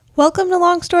Welcome to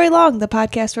Long Story Long, the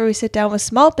podcast where we sit down with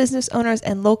small business owners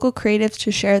and local creatives to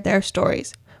share their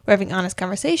stories. We're having honest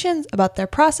conversations about their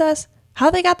process, how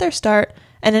they got their start,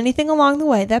 and anything along the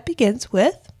way that begins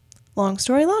with Long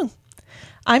Story Long.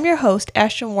 I'm your host,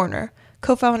 Ashton Warner,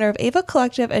 co-founder of Ava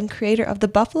Collective and creator of the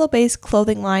Buffalo-based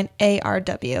clothing line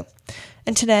ARW.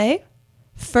 And today,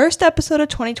 first episode of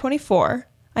 2024,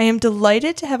 I am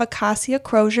delighted to have Akasya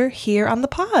Crosier here on the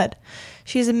pod.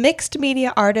 She is a mixed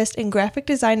media artist and graphic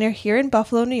designer here in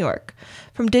Buffalo, New York.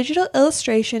 From digital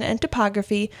illustration and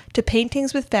typography to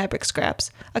paintings with fabric scraps,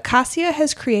 Akasya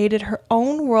has created her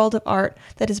own world of art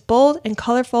that is bold and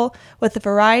colorful with a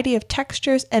variety of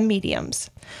textures and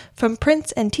mediums. From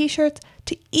prints and t-shirts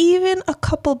to even a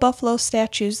couple Buffalo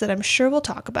statues that I'm sure we'll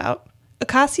talk about,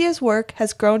 Akasya's work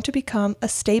has grown to become a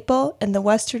staple in the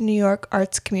Western New York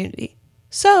arts community.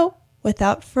 So,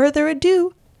 without further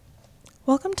ado,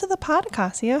 welcome to the pod,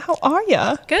 Akasya. How are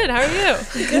ya? Good. How are you?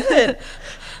 Good.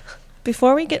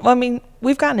 Before we get,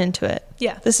 we've gotten into it.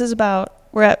 Yeah.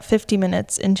 We're at 50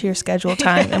 minutes into your scheduled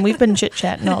time, and we've been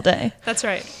chit-chatting all day. That's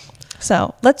right.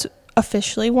 So let's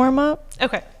officially warm up.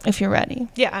 Okay. If you're ready.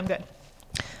 Yeah, I'm good.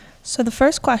 So the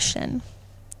first question,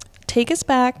 take us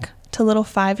back to little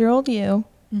 5-year-old you.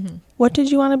 Mm-hmm. What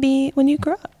did you want to be when you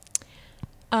grew up?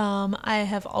 I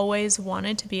have always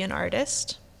wanted to be an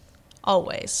artist.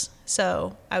 Always.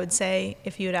 So I would say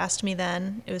if you had asked me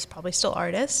then, it was probably still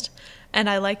artist. And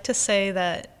I like to say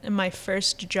that my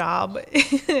first job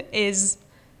is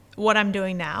what I'm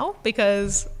doing now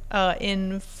because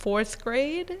in 5th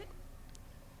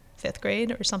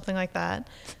grade or something like that,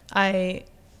 I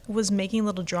was making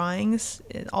little drawings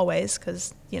always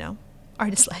because,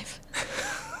 artist life.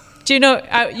 Do you know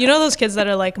those kids that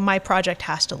are like, my project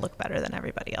has to look better than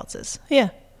everybody else's? Yeah.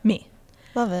 Me.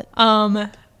 Love it.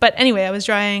 But anyway, I was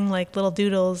drawing like little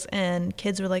doodles and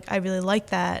kids were like, I really like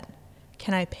that.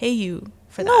 Can I pay you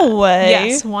for that? No way.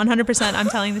 Yes, 100%. I'm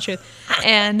telling the truth.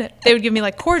 And they would give me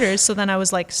like quarters. So then I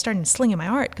was like starting to sling in my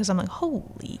art because I'm like,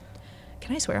 holy,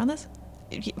 can I swear on this?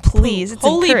 Please. It's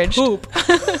holy encouraged. Poop.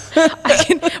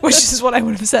 Which is what I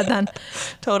would have said then.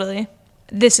 Totally.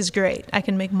 This is great. I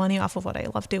can make money off of what I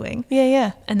love doing.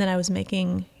 Yeah. And then I was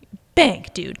making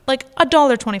bank, dude, like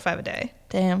 $1.25 a day.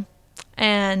 Damn.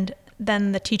 And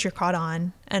then the teacher caught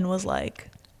on and was like,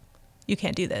 you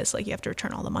can't do this. Like, you have to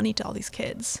return all the money to all these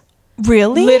kids.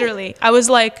 Really? Literally. I was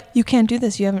like, you can't do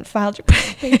this. You haven't filed your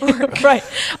paperwork. Right.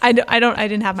 I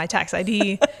didn't have my tax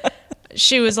ID.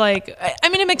 She was like, I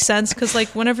mean, it makes sense because like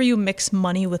whenever you mix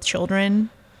money with children,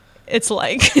 it's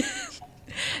like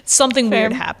something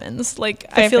weird happens. Like,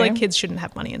 I feel like kids shouldn't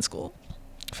have money in school.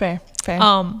 Fair.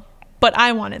 But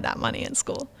I wanted that money in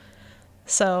school.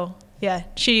 So yeah,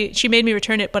 she made me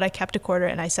return it, but I kept a quarter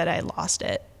and I said I lost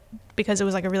it because it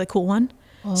was like a really cool one.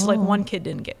 Oh. So like one kid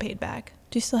didn't get paid back.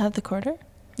 Do you still have the quarter?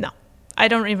 No, I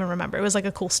don't even remember. It was like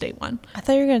a cool state one. I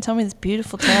thought you were going to tell me this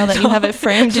beautiful tale that you have it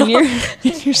framed in your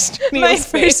studio my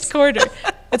space. First quarter.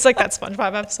 It's like that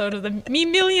SpongeBob episode of the Me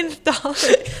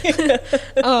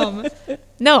 $1,000,000.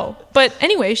 No, but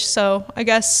anyway, so I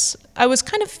guess I was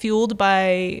kind of fueled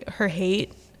by her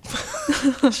hate.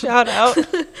 Shout out.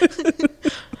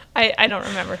 I don't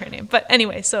remember her name. But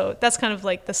anyway, so that's kind of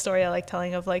like the story I like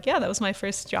telling of like, yeah, that was my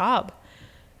first job.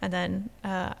 And then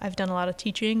I've done a lot of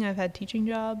teaching. I've had teaching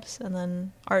jobs and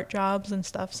then art jobs and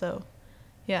stuff. So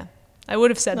yeah, I would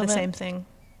have said the same thing.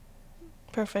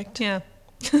 Perfect. Yeah.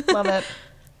 Love it.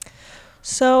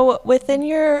 So within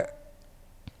your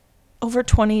over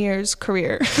 20 years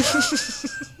career,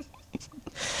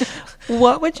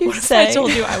 what would you say? I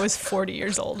told you I was 40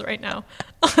 years old right now.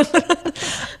 Forgive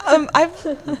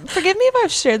me if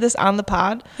I've shared this on the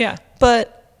pod. Yeah.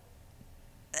 But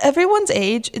everyone's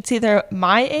age, it's either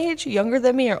my age, younger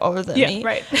than me, or older than me. Yeah,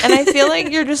 right. And I feel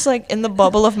like you're just like in the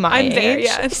bubble of my age. There,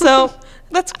 yeah. So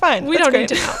that's fine. We don't need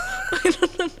to know.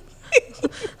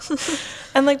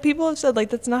 And like people have said like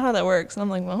that's not how that works. And I'm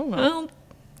like, well,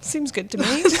 seems good to me.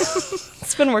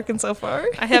 It's been working so far.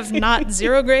 I have not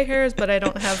 0 gray hairs, but I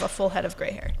don't have a full head of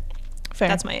gray hair. Fair.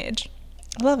 That's my age.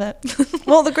 I love it.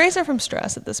 Well, the grays are from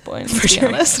stress at this point, for to be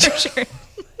honest. For sure.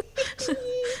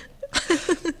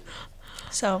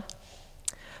 So,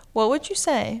 what would you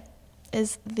say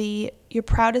is your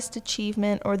proudest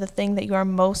achievement or the thing that you are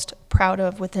most proud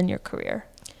of within your career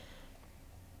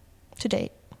to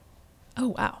date?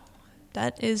 Oh, wow.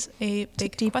 That is a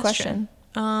big deep question.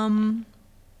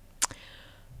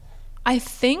 I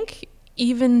think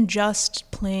even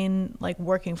just plain like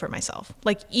working for myself,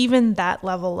 like even that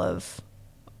level of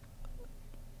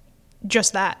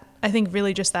just that, I think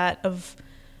really just that of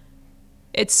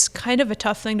it's kind of a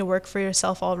tough thing to work for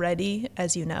yourself already,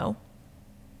 as you know.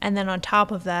 And then on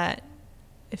top of that,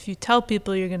 if you tell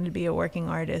people you're going to be a working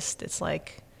artist, it's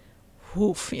like,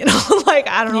 woof, you know, like,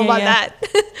 I don't know about that.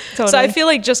 Totally. So I feel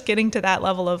like just getting to that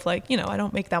level of like, you know, I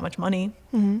don't make that much money,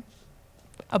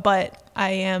 but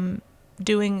I am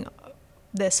doing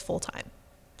this full time.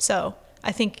 So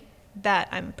I think that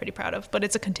I'm pretty proud of, but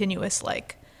it's a continuous,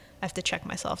 like, I have to check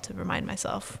myself to remind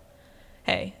myself,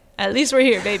 hey, at least we're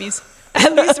here, babies.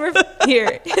 At least we're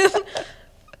here.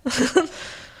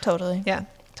 Totally. Yeah.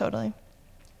 Totally.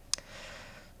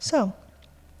 So,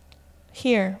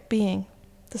 here being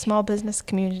the small business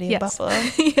community of Buffalo.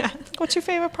 Yeah. What's your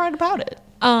favorite part about it?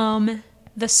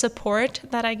 The support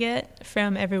that I get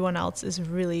from everyone else is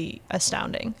really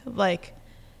astounding. Like,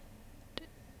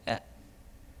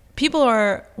 people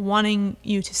are wanting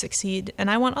you to succeed, and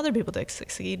I want other people to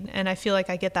succeed, and I feel like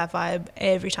I get that vibe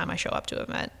every time I show up to an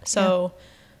event. So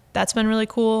that's been really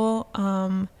cool.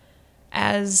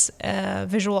 As a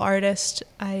visual artist,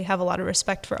 I have a lot of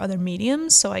respect for other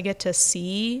mediums, so I get to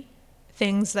see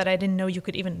things that I didn't know you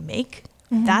could even make.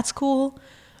 That's cool.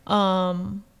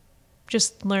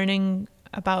 Just learning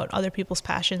about other people's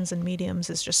passions and mediums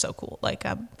is just so cool. Like,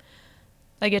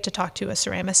 I get to talk to a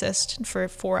ceramicist for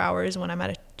 4 hours when I'm at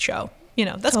a show. You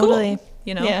know, that's cool.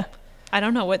 You know, I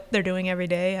don't know what they're doing every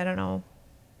day. I don't know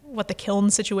what the kiln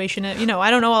situation is. You know,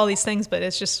 I don't know all these things, but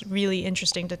it's just really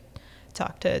interesting to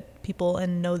talk to people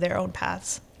and know their own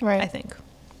paths. Right. I think.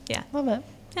 Yeah. Love it.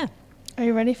 Yeah. Are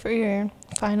you ready for your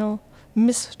final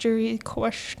mystery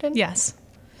question? Yes.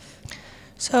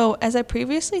 So, as I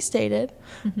previously stated,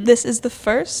 this is the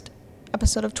first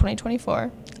episode of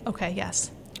 2024. Okay,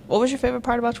 yes. What was your favorite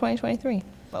part about 2023?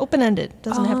 Open-ended.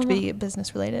 Doesn't have to be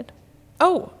business-related.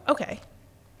 Oh, okay.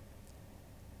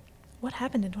 What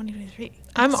happened in 2023?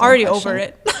 I'm already over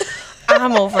it.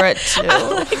 I'm over it, too.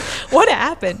 Like, what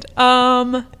happened?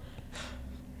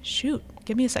 Shoot.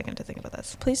 Give me a second to think about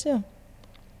this. Please do.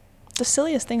 The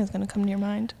silliest thing is going to come to your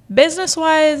mind.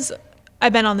 Business-wise,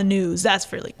 I've been on the news.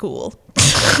 That's really cool.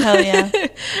 Hell yeah.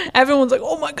 Everyone's like,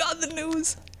 oh my God, the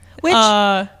news. Which,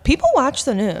 people watch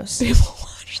the news. People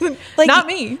watch the news. Like, not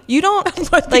me. You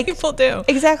don't. But like, people do.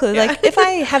 Exactly. Yeah. Like, if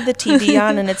I have the TV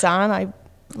on and it's on, I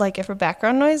like it for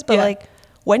background noise. But like,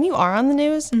 when you are on the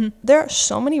news, there are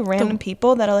so many random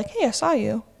people that are like, hey, I saw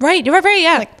you. Right. You're right.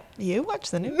 Yeah. Like, you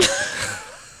watch the news?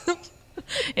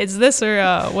 It's this or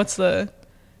what's the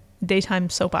daytime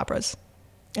soap operas?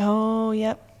 Oh,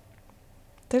 yep.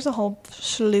 There's a whole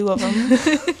slew of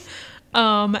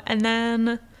them. And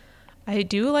then I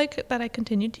do like that I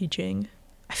continue teaching.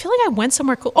 I feel like I went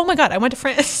somewhere cool. Oh my God, I went to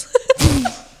France.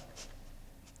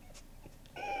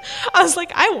 I was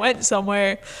like, I went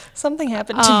somewhere. Something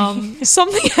happened to me.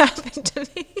 Something happened to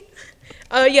me.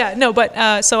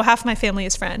 So half my family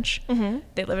is French.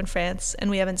 They live in France, and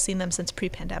we haven't seen them since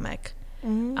pre-pandemic.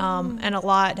 And a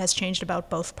lot has changed about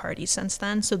both parties since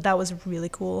then. So that was really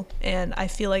cool. And I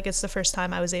feel like it's the first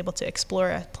time I was able to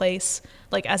explore a place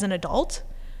like as an adult.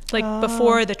 Like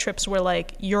before, the trips were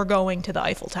like, you're going to the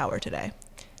Eiffel Tower today.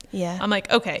 Yeah. I'm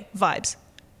like, okay, vibes.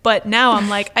 But now I'm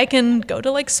like, I can go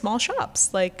to like small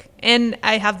shops, like, and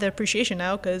I have the appreciation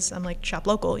now because I'm like shop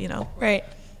local, you know. Right.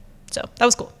 So that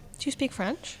was cool. Do you speak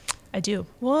French? I do.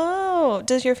 Whoa.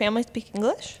 Does your family speak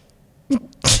English?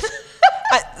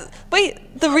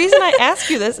 Wait, the reason I ask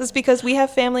you this is because we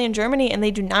have family in Germany and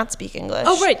they do not speak English.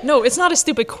 Oh, right. No, it's not a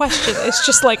stupid question. It's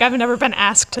just like I've never been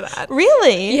asked that.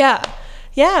 Really? Yeah.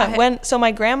 Yeah. So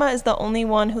my grandma is the only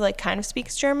one who like kind of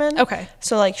speaks German. Okay.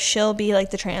 So like she'll be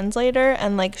like the translator,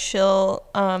 and like she'll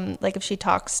like if she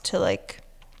talks to like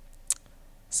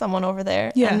someone over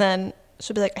there, and then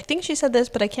she'll be like, I think she said this,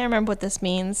 but I can't remember what this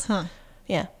means. Huh.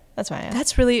 Yeah. That's why I asked.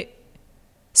 That's really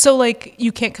so like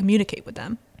you can't communicate with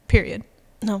them. Period.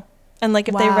 No. And like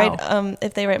if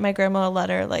they write my grandma a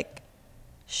letter, like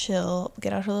she'll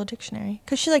get out her little dictionary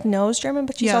because she like knows German,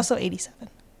 but she's also 87.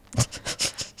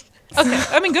 Okay,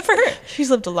 I mean, good for her. She's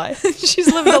lived a life.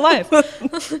 She's lived a life,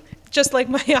 just like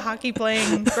my hockey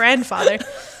playing grandfather.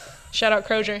 Shout out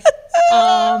Crosier.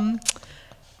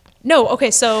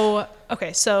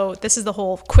 So this is the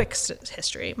whole quick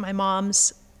history. My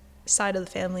mom's side of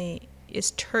the family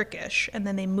is Turkish, and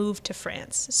then they moved to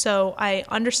France. So I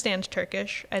understand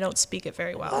Turkish. I don't speak it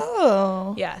very well.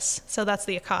 Oh. Yes. So that's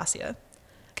the Akasya.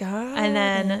 God. And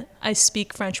then I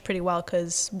speak French pretty well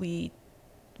because we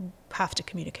have to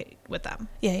communicate with them.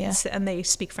 Yeah, yeah. And they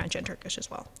speak French and Turkish as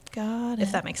well. Got it.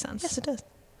 If that makes sense. Yes, it does.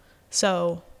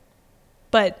 So,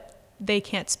 but they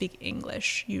can't speak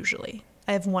English usually.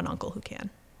 I have one uncle who can.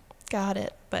 Got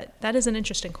it. But that is an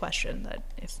interesting question. That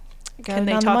if can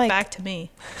they talk back to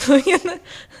me?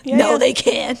 No, they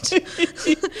can't.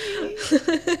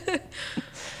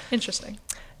 Interesting.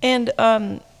 And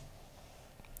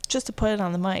just to put it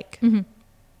on the mic,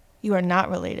 you are not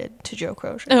related to Joe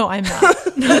Crosier. No, I'm not.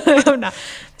 I'm not.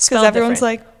 Because everyone's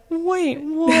different. like, wait,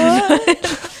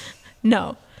 what?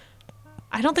 No.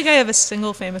 I don't think I have a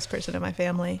single famous person in my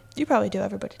family. You probably do.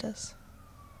 Everybody does.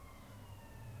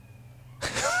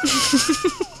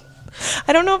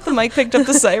 I don't know if the mic picked up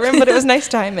the siren, but it was nice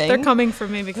timing. They're coming for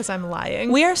me because I'm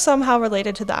lying. We are somehow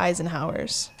related to the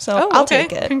Eisenhowers, so I'll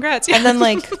take it. Congrats. Yeah. And then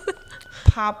like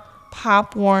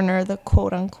Pop Warner, the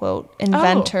quote unquote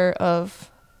inventor of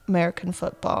American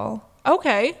football,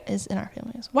 is in our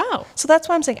family as well. Wow. So that's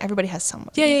why I'm saying everybody has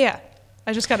someone. Yeah.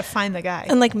 I just got to find the guy.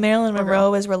 And like Marilyn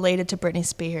Monroe is related to Britney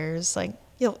Spears. Like,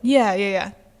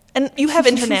 yeah. And you have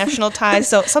international ties,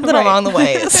 so something along the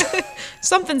way is.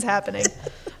 Something's happening.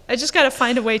 I just got to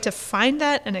find a way to find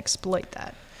that and exploit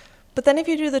that. But then if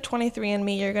you do the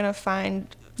 23andMe, you're going to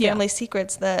find family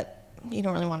secrets that you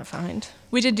don't really want to find.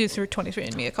 We did do through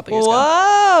 23andMe a couple years ago.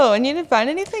 Whoa! And you didn't find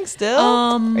anything still?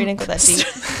 Or you didn't go that deep?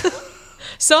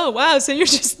 So you're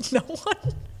just no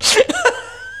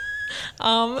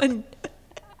one.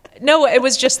 No, it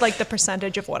was just like the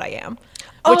percentage of what I am,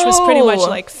 which was pretty much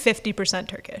like 50%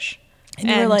 Turkish. And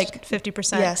you were like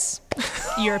 50% yes.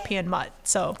 European mutt.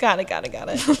 So got it.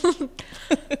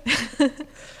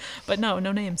 But no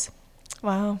names.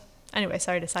 Wow. Anyway,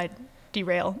 sorry to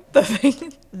derail the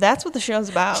thing. That's what the show's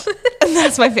about. And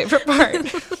that's my favorite part.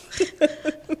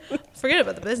 Forget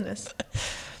about the business.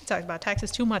 Talked about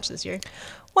taxes too much this year.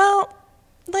 Well,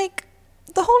 like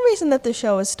the whole reason that the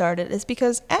show has started is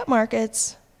because at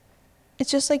markets, it's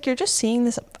just like you're just seeing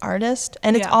this artist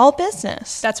and it's all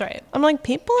business. That's right. I'm like,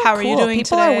 people are How are cool. you doing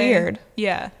people today? Are weird.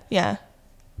 Yeah. If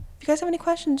you guys have any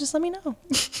questions, just let me know.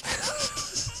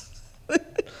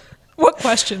 What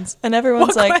questions? And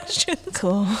everyone's like, questions?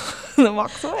 Cool. And then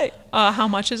walks away. How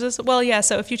much is this? Well, yeah,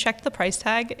 so if you check the price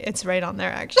tag, it's right on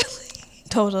there actually.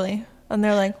 Totally. And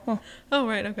they're like, oh,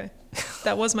 right, okay.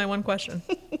 That was my one question.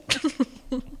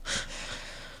 But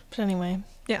anyway.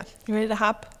 Yeah. You ready to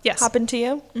hop? Yes. Hop into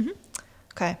you? Mm-hmm.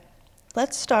 Okay.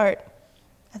 Let's start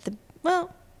at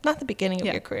not the beginning of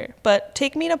your career, but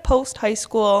take me to post-high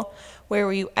school. Where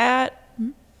were you at? Mm-hmm.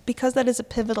 Because that is a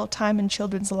pivotal time in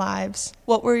children's lives.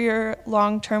 What were your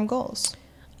long-term goals?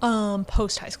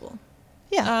 Post-high school.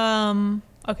 Yeah.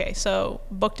 Okay, so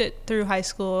booked it through high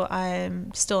school.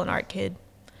 I'm still an art kid.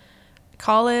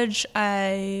 College,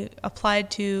 I applied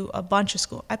to a bunch of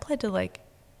schools. I applied to like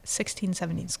 16,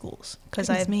 17 schools because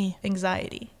I have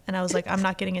anxiety. And I was like, I'm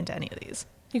not getting into any of these.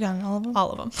 You got in all of them?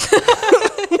 All of them.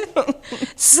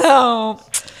 So,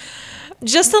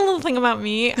 just a little thing about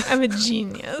me, I'm a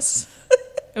genius.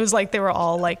 It was like they were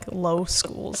all like low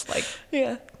schools, like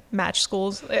match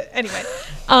schools. Anyway,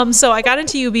 so I got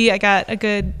into UB. I got a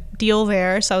good deal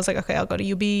there. So I was like, okay, I'll go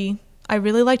to UB. I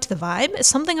really liked the vibe. It's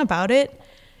something about it.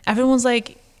 Everyone's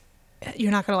like,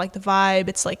 you're not going to like the vibe.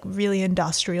 It's like really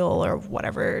industrial or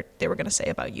whatever they were going to say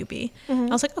about UB. Mm-hmm. I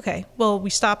was like, okay. Well, we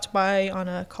stopped by on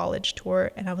a college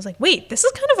tour and I was like, wait, this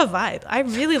is kind of a vibe. I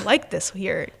really like this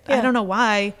here. Yeah. I don't know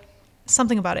why.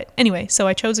 Something about it. Anyway, so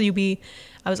I chose UB.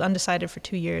 I was undecided for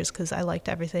 2 years because I liked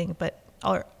everything. But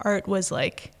our art was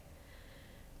like,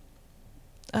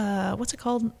 what's it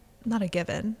called? Not a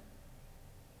given.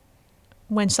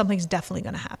 When something's definitely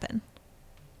going to happen.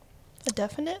 A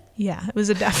definite? Yeah, it was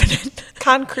a definite.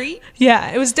 Concrete? Yeah,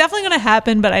 it was definitely going to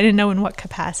happen, but I didn't know in what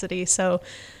capacity. So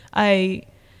I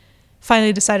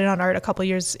finally decided on art a couple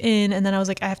years in, and then I was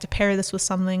like, I have to pair this with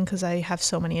something because I have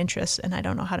so many interests and I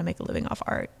don't know how to make a living off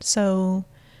art. So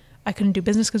I couldn't do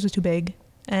business because it was too big,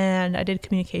 and I did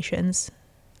communications.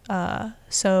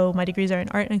 So my degrees are in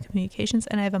art and communications,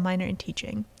 and I have a minor in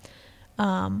teaching.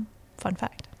 Fun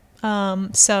fact.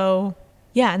 So...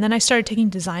 yeah, and then I started taking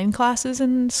design classes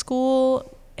in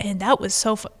school, and that was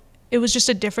so fun. It was just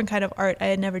a different kind of art I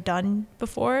had never done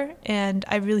before, and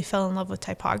I really fell in love with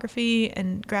typography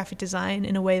and graphic design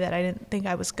in a way that I didn't think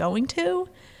I was going to.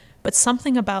 But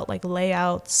something about like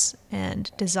layouts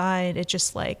and design, it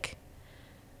just like,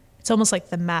 it's almost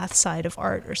like the math side of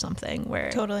art or something where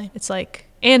it's like,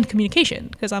 and communication,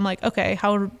 because I'm like, okay,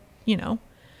 how,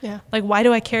 like why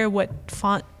do I care what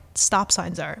font stop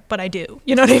signs are, but I do,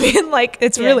 you know what I mean? Like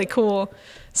it's really cool.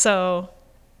 So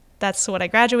that's what I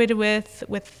graduated with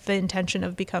the intention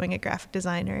of becoming a graphic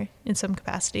designer in some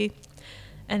capacity.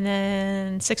 And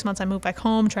then 6 months I moved back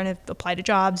home trying to apply to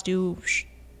jobs, do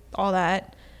all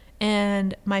that.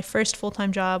 And my first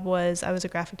full-time job was I was a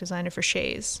graphic designer for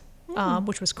Shays,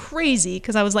 which was crazy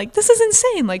because I was like, this is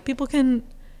insane. Like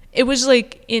it was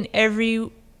like in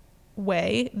every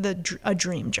way a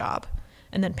dream job.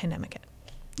 And then pandemic hit.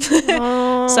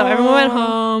 So everyone went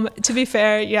home. To be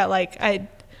fair,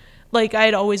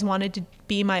 I'd always wanted to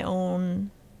be my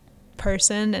own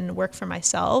person and work for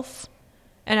myself.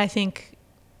 And I think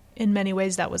in many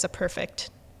ways that was a perfect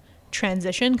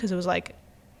transition because it was like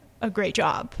a great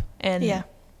job and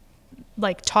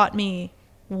like taught me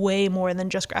way more than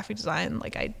just graphic design.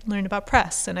 Like I learned about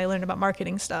press and I learned about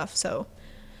marketing stuff. So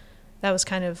that was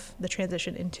kind of the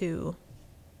transition into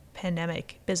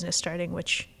pandemic business starting,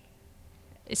 which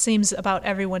it seems about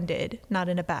everyone did, not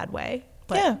in a bad way.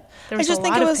 But there was a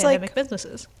lot of pandemic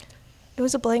businesses. It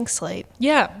was a blank slate.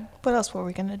 Yeah. What else were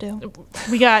we going to do?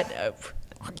 We got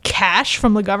cash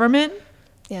from the government.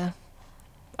 Yeah.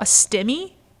 A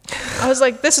stimmy. I was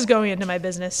like, this is going into my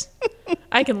business.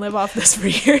 I can live off this for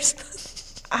years.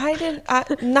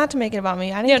 Not to make it about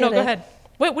me. I didn't get it. Yeah, no, go ahead.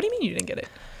 Wait, what do you mean you didn't get it?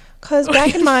 Because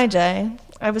back in my day,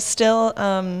 I was still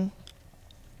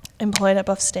employed at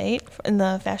Buff State in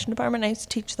the fashion department. I used to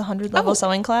teach the 100-level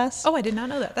sewing class. Oh, I did not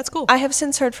know that. That's cool. I have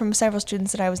since heard from several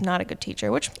students that I was not a good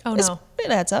teacher, which it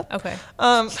adds up. Okay.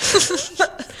 I'm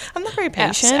not very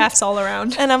patient. F's all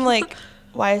around. And I'm like,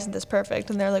 why isn't this perfect?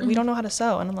 And they're like, we don't know how to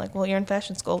sew. And I'm like, well, you're in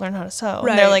fashion school, learn how to sew.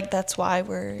 Right. And they're like, that's why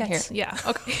we're here. Yeah,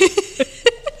 okay.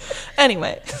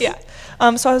 Anyway. Yeah.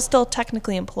 So I was still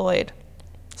technically employed.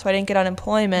 So I didn't get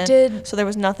unemployment. So there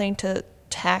was nothing to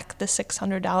tack the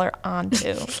 $600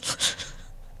 onto.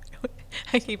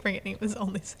 I keep forgetting it was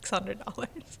only $600.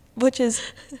 Which is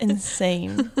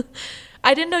insane.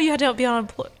 I didn't know you had to be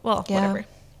unemployed. Well, whatever.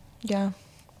 Yeah.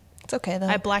 It's okay, though.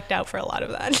 I blacked out for a lot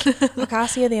of that.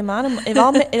 Akasya, the amount of... It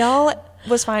all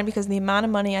was fine because the amount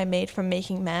of money I made from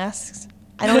making masks,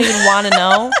 I don't even want to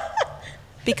know.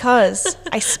 Because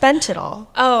I spent it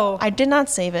all. Oh. I did not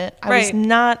save it. I was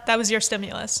not... That was your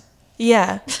stimulus.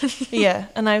 Yeah. Yeah.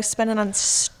 And I spent it on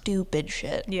stupid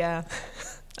shit. Yeah.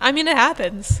 I mean, it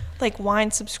happens. Like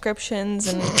wine subscriptions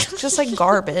and just like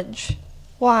garbage.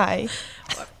 Why?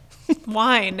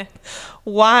 Wine.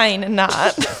 Wine,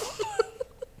 not.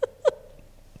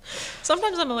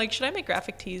 Sometimes I'm like, should I make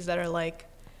graphic tees that are like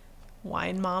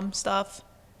wine mom stuff?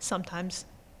 Sometimes.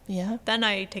 Yeah. Then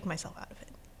I take myself out of it.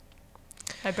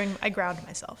 I ground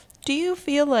myself. Do you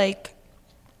feel like,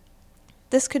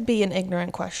 this could be an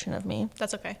ignorant question of me.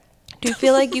 That's okay. Do you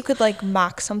feel like you could like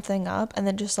mock something up and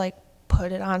then just like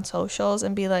put it on socials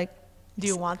and be like, do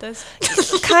you want this?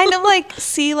 Kind of like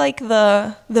see like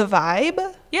the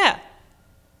vibe? Yeah.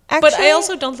 Actually, but I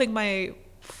also don't think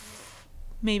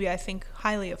maybe I think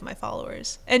highly of my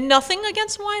followers. And nothing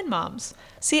against wine moms.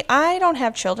 See, I don't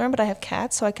have children, but I have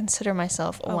cats, so I consider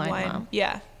myself a wine mom.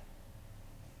 Yeah.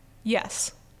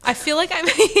 Yes. I feel like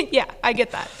yeah, I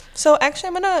get that. So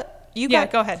actually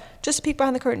go ahead. Just to peek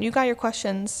behind the curtain, you got your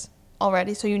questions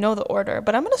already, so you know the order,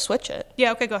 but I'm going to switch it.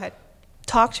 Yeah, okay, go ahead.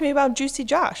 Talk to me about Juicy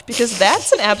Josh, because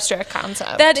that's an abstract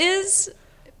concept. That is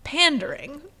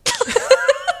pandering.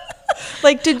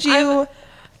 Like,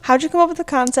 how'd you come up with the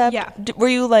concept? Yeah. Were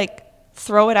you like,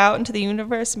 throw it out into the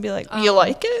universe and be like, you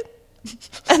like it?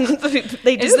 And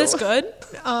they do. Is this good?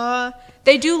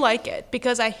 They do like it,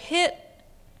 because I hit,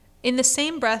 in the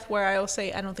same breath where I will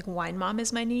say I don't think wine mom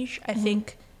is my niche, I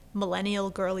think millennial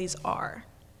girlies are.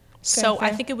 So I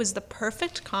think it was the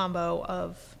perfect combo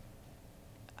of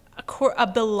a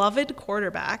beloved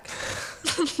quarterback,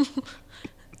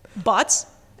 butts.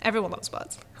 Everyone loves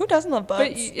butts. Who doesn't love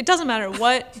butts? But it doesn't matter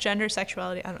what gender,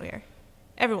 sexuality, I don't care.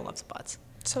 Everyone loves butts.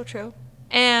 So true.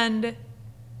 And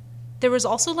there was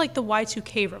also like the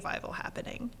Y2K revival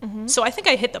happening. So I think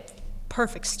I hit the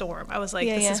perfect storm. I was like,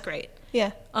 this is great.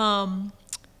 Yeah. I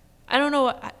don't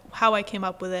know how I came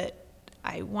up with it.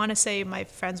 I want to say my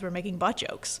friends were making butt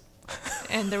jokes.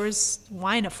 And there was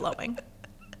wine flowing.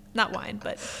 Not wine,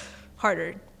 but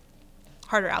harder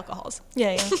alcohols.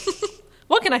 Yeah, yeah.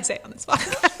 What can I say on this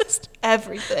podcast?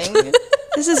 Everything.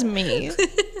 This is me.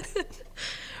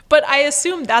 But I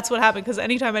assume that's what happened, because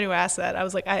anytime anyone asks that, I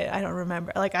was like, I don't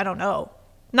remember. Like, I don't know.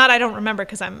 Not I don't remember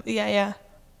because I'm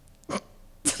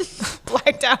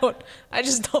blacked out. I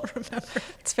just don't remember.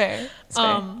 It's fair. It's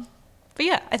fair. But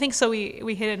yeah, I think so.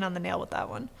 We hit it on the nail with that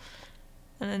one.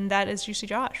 And then that is Juicy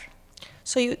Josh.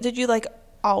 So did you like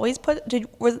always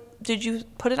did you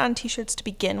put it on t-shirts to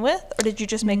begin with, or did you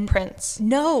just make prints?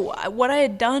 No, what I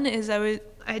had done is I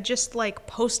had just like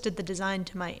posted the design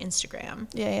to my Instagram.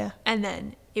 Yeah. And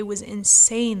then it was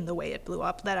insane the way it blew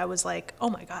up, that I was like, oh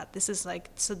my God, this is like,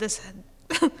 so this,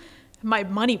 my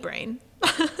money brain.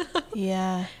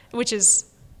 Yeah. Which is,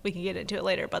 we can get into it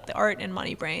later, but the art and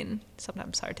money brain,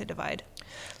 sometimes hard to divide.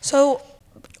 So,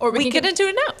 or we can get into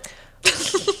it now.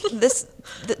 This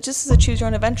just is a choose your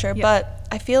own adventure, but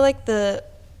I feel like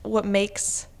what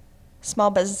makes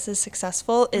small businesses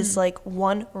successful is like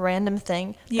one random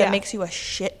thing that makes you a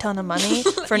shit ton of money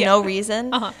for no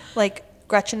reason. Like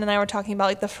Gretchen and I were talking about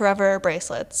like the Forever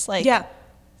bracelets. Like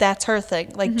that's her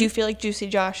thing. Like, do you feel like Juicy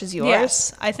Josh is yours?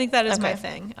 Yes, I think that is my Okay.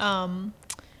 thing.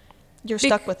 You're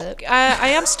stuck with it. I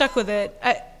am stuck with it.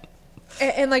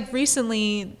 And like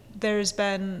recently, there's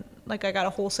been like I got a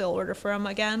wholesale order for him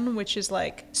again, which is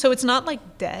like, so it's not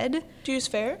like dead. Do you use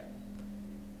Fair?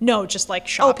 No, just like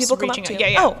shops. People come up reaching to out. you.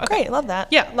 Yeah, yeah. Oh, great. Love that.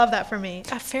 Yeah, love that for me.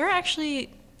 Fair actually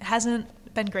hasn't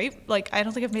been great. Like, I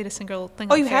don't think I've made a single thing.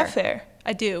 Oh, on you Fair. have Fair?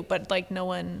 I do, but like no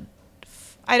one.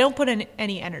 I don't put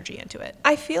any energy into it.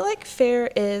 I feel like Fair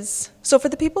is, so for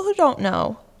the people who don't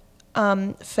know,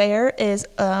 Fair is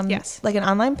Yes. like an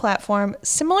online platform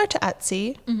similar to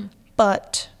Etsy,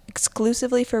 but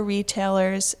exclusively for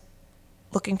retailers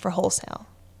looking for wholesale.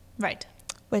 Right.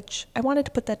 Which I wanted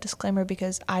to put that disclaimer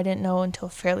because I didn't know until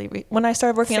when I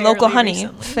started working at Local Honey.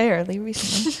 Fairly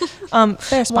recently.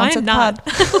 Fair sponsored pod.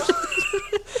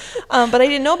 But I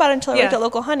didn't know about it until I worked at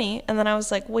Local Honey, and then I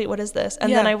was like, wait, what is this?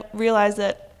 And then I realized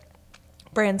that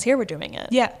brands here were doing it.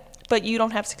 Yeah. But you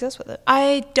don't have success with it.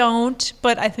 I don't,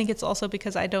 but I think it's also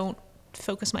because I don't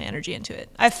focus my energy into it.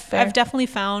 I've definitely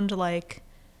found like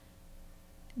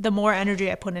the more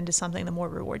energy I put into something, the more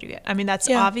reward you get. I mean, that's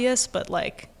obvious, but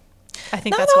like I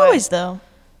think that's why. Not always though.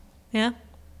 Yeah.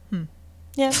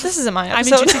 Yeah, this isn't my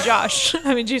episode.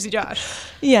 I mean, Juicy Josh.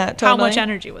 Yeah, totally. How much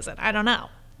energy was it? I don't know.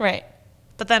 Right.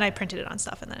 But then I printed it on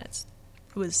stuff, and then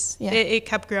it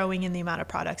kept growing in the amount of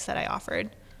products that I offered.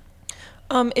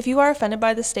 If you are offended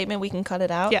by this statement, we can cut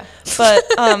it out. Yeah. But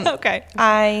okay.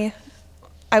 I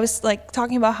was like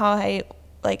talking about how I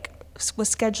like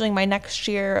was scheduling my next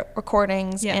year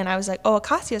recordings, and I was like, oh,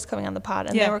 Akasya is coming on the pod,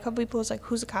 and there were a couple people who was like,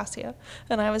 who's Akasya?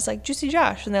 And I was like, Juicy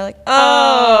Josh, and they're like,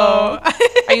 oh.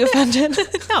 Are you offended?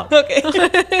 No. Okay.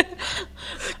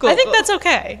 Cool, I think that's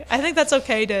okay. I think that's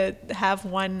okay to have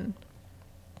one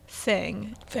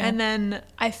thing. Fair. And then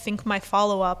I think my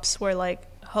follow-ups were like,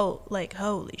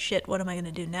 holy shit, what am I going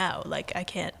to do now? Like, I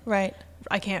can't ride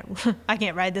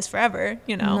this forever,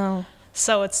 you know? No.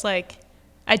 So it's like,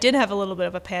 I did have a little bit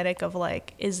of a panic of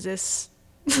like, is this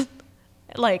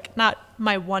like not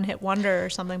my one-hit wonder or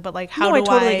something, but like, how do I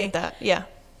totally get that. Yeah.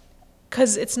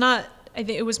 Because it's not, I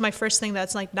think it was my first thing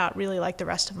that's like not really like the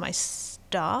rest of my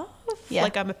stuff. Yeah.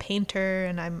 Like, I'm a painter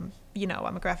and I'm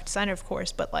a graphic designer, of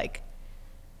course, but like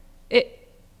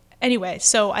anyway,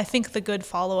 so I think the good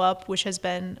follow-up, which has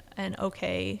been an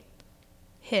okay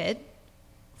hit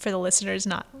for the listeners,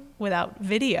 not without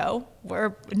video,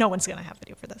 where no one's going to have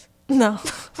video for this. No.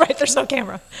 Right, there's no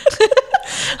camera.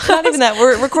 Not even that.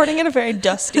 We're recording in a very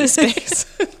dusty space.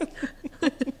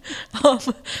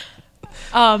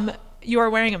 You are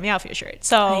wearing a Meowfew shirt.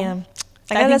 So I am.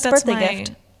 I got this birthday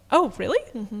gift. Oh, really?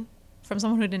 Mm-hmm. From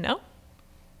someone who didn't know?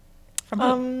 From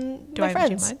who? Do I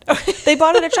friends. mind? They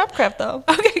bought it at Shopcraft though.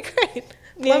 Okay, great.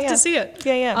 Love to see it.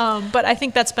 Yeah. But I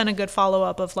think that's been a good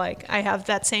follow-up of like, I have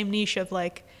that same niche of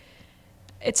like,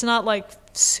 it's not like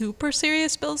super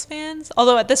serious Bills fans.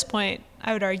 Although at this point,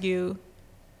 I would argue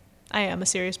I am a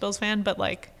serious Bills fan, but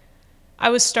like, I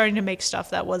was starting to make stuff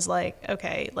that was like,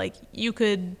 okay, like you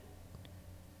could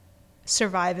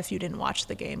survive if you didn't watch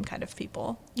the game kind of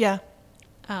people. Yeah.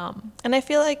 And I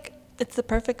feel like it's the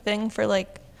perfect thing for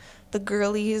like the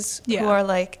girlies who are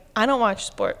like, I don't watch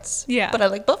sports. Yeah. But I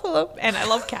like Buffalo. And I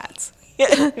love cats.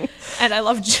 Yeah. And I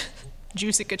love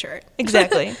Juicy Couture.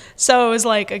 Exactly. So it was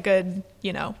like a good,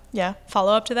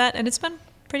 follow up to that. And it's been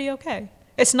pretty okay.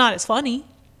 It's not as funny.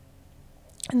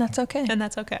 And that's okay.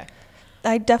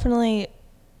 I definitely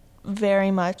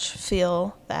very much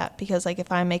feel that because like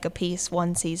if I make a piece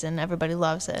one season, everybody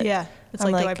loves it. Yeah. It's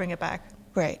like, do I bring it back?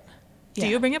 Right. Do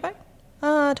you bring it back?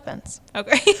 Depends.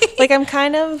 Okay. Like I'm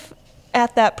kind of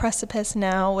at that precipice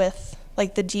now with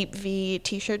like the deep V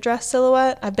t-shirt dress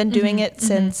silhouette. I've been doing it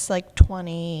since like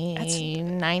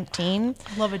 2019.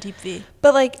 I love a deep V.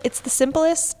 But like it's the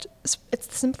simplest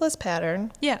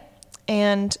pattern. Yeah.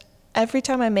 And every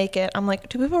time I make it, I'm like,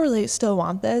 do people really still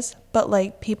want this? But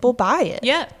like people buy it.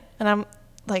 Yeah. And I'm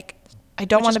like, I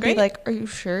don't want to be like, are you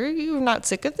sure you're not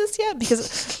sick of this yet?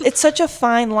 Because it's such a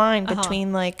fine line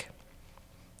between like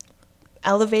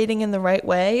elevating in the right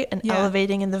way and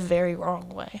elevating in the very wrong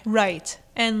way. Right.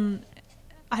 And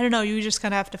I don't know, you just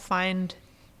kind of have to find,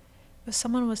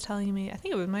 someone was telling me, I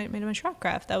think it was made in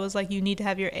Shopcraft, that was like, you need to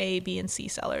have your A, B, and C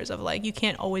sellers of like, you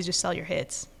can't always just sell your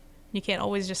hits. You can't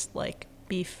always just like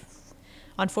be,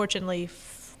 unfortunately,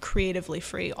 creatively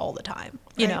free all the time,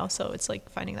 you know? So it's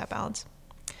like finding that balance.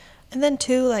 And then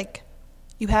too, like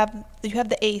you have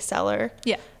the A seller.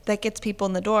 Yeah. That gets people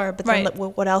in the door, but then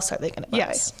what else are they going to buy?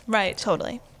 Yes, right.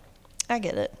 Totally. I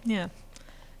get it. Yeah.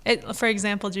 For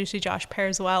example, Juicy Josh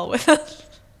pairs well with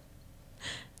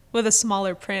a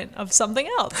smaller print of something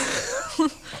else.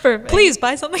 Perfect. Please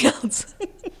buy something else.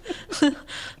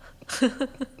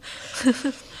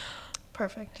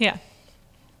 Perfect. Yeah.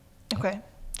 Okay.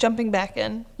 Jumping back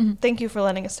in. Mm-hmm. Thank you for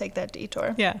letting us take that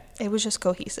detour. Yeah. It was just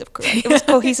correct. It was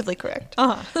cohesively correct.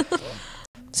 Uh-huh.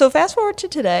 So fast forward to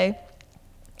today.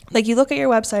 Like, you look at your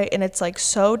website and it's like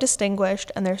so distinguished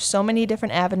and there's so many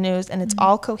different avenues and it's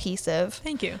all cohesive.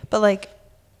 Thank you. But like,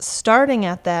 starting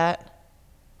at that,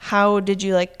 how'd you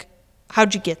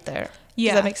get there?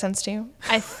 Yeah. Does that make sense to you?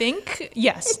 I think,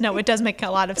 yes. No, it does make a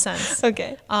lot of sense.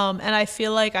 Okay. And I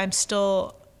feel like I'm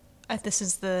still, this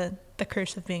is the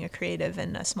curse of being a creative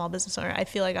and a small business owner. I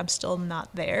feel like I'm still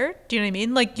not there. Do you know what I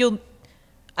mean? Like,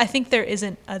 I think there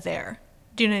isn't a there.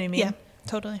 Do you know what I mean? Yeah,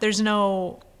 totally. There's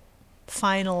no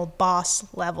final boss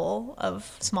level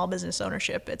of small business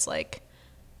ownership. It's like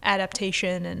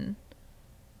adaptation and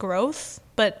growth,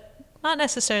 but not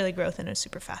necessarily growth in a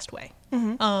super fast way.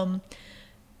 Mm-hmm.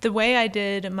 The way I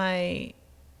did my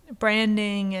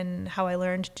branding and how I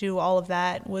learned to do all of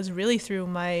that was really through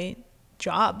my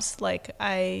jobs. Like,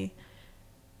 I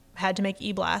had to make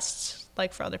e-blasts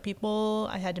like for other people.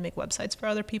 I had to make websites for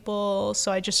other people.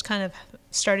 So I just kind of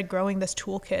started growing this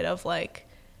toolkit of like,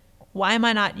 why am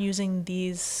I not using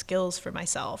these skills for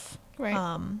myself?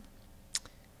 Right.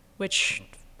 Which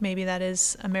maybe that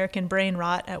is American brain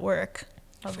rot at work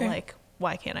of Fair. like,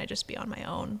 why can't I just be on my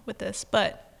own with this?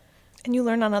 But And you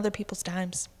learn on other people's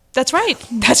times. that's right.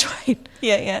 That's right.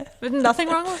 Yeah. There's nothing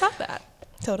wrong about that.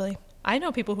 Totally. I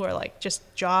know people who are like just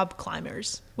job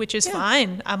climbers, which is Yeah.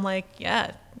 fine. I'm like,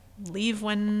 yeah, leave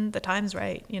when the time's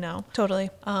right, you know? Totally.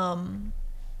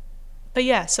 But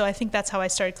yeah, so I think that's how I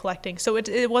started collecting. So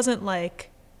it wasn't like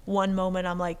one moment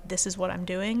I'm like, this is what I'm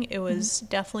doing. It was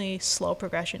definitely slow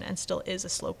progression and still is a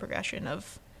slow progression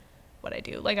of what I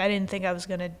do. Like, I didn't think I was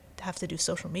going to have to do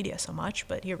social media so much,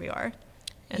 but here we are.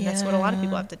 And that's what a lot of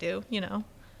people have to do, you know?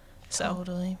 So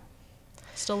Totally.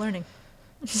 still learning.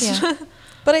 Yeah.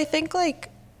 But I think like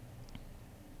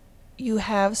you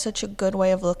have such a good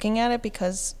way of looking at it,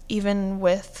 because even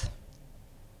with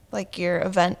like your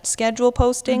event schedule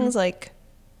postings, like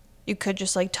you could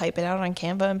just like type it out on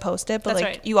Canva and post it, but That's like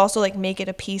right. you also like make it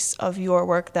a piece of your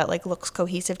work that like looks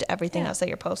cohesive to everything else that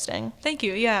you're posting. Thank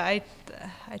you. Yeah,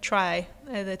 I try.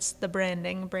 It's the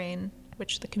branding brain,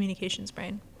 which the communications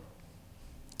brain.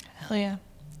 Hell yeah.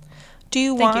 Do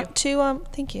you Thank want to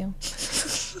thank you.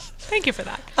 Thank you for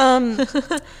that.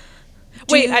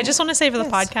 Wait, I just want to say for the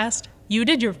podcast, you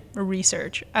did your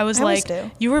research. I was always like,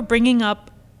 do. you were bringing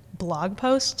up blog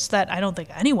posts that I don't think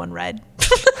anyone read.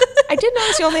 I did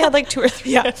notice you only had like 2 or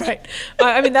 3. Yeah, right.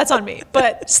 I mean, that's on me,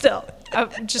 but still,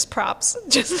 just props.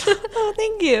 Just Oh,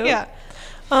 thank you. yeah,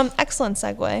 Excellent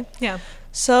segue. yeah.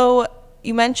 So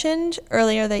you mentioned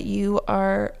earlier that you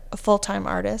are a full-time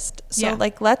artist. So Yeah.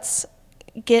 like, let's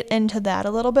get into that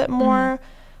a little bit more.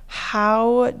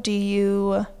 How do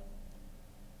you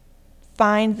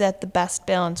find that the best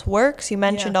balance works? You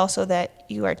mentioned also that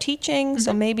you are teaching.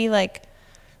 So maybe like,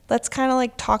 let's kind of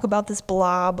like talk about this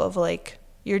blob of like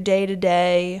your day to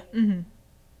day,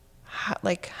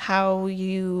 like how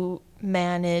you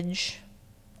manage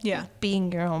Yeah.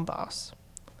 being your own boss.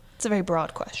 It's a very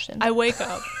broad question. I wake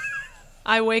up.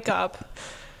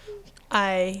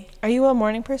 Are you a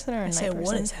morning person or a night Say, person?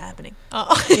 what is happening?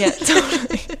 Oh, Yeah,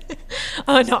 totally.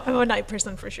 no, I'm a night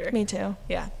person for sure. Me too.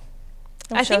 Yeah.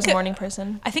 I wish I was a morning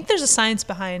person. I think there's a science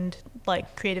behind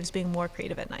like creatives being more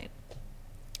creative at night.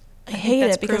 I hate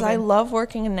that's it because I proven. love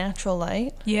working in natural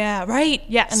light, Yeah, right.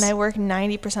 Yes. and I work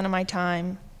 90% of my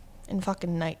time in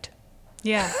fucking night.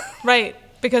 Yeah, right.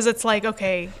 Because it's like,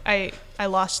 okay, I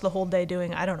lost the whole day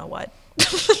doing I don't know what.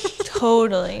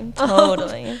 Totally.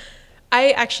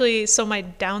 I actually, so my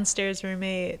downstairs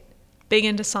roommate, big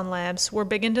into sun lamps. We're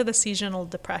big into the seasonal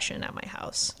depression at my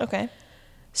house. Okay.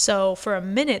 So for a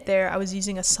minute there, I was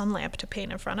using a sun lamp to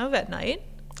paint in front of at night.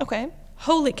 Okay.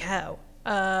 Holy cow.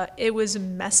 It was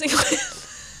messing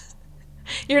with...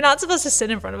 You're not supposed to sit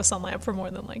in front of a sun lamp for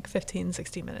more than like 15,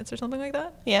 16 minutes or something like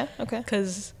that. Yeah. Okay.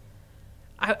 Because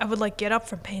I would like get up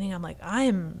from painting. I'm like,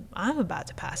 I'm about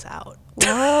to pass out.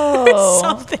 Whoa.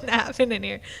 Something happened in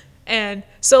here. And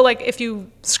so like if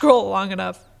you scroll long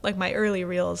enough, like my early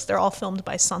reels, they're all filmed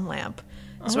by sun lamp.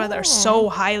 That's why they're so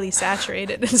highly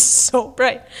saturated and so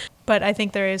bright. But I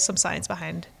think there is some science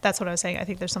behind, that's what I was saying. I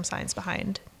think there's some science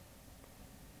behind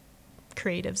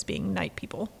creatives being night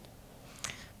people.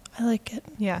 I like it.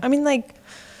 Yeah. I mean, like,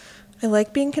 I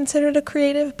like being considered a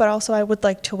creative, but also I would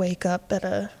like to wake up at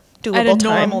a doable At a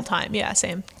time. normal time. Yeah,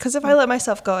 same. Because if I let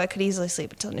myself go, I could easily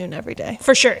sleep until noon every day.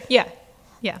 For sure. Yeah.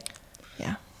 Yeah.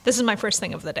 Yeah. This is my first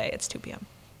thing of the day. It's 2 p.m.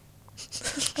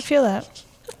 I feel that.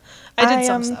 I did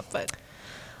some stuff, but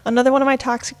Another one of my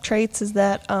toxic traits is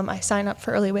that I sign up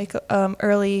for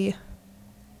early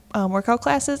workout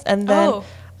classes, and then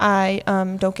I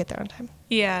don't get there on time.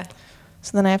 Yeah.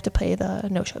 So then I have to pay the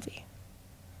no-show fee.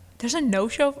 There's a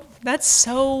no-show? That's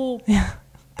so... Yeah.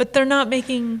 But they're not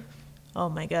making... Oh,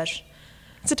 my gosh.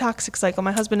 It's a toxic cycle.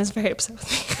 My husband is very upset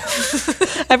with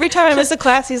me. Every time I miss a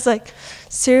class, he's like,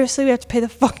 seriously, we have to pay the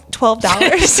fucking $12?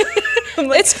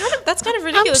 Like, that's kind of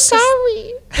ridiculous. I'm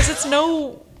sorry. Because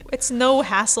it's no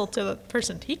hassle to the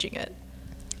person teaching it.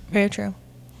 Very true.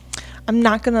 I'm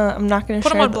not gonna Put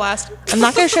them on blast. I'm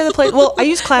not gonna share the place. Well, I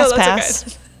use ClassPass,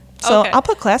 okay. So Okay. I'll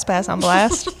put ClassPass on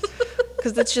blast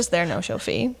because it's just their no-show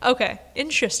fee. Okay,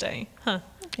 interesting. Huh.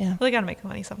 Yeah. Well, they gotta make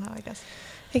money somehow, I guess.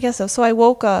 I guess so. So I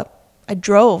woke up. I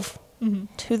drove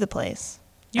to the place.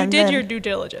 You did your due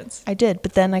diligence. I did,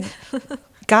 but then I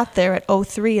got there at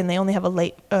 03 and they only have a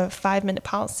 5-minute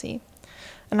policy.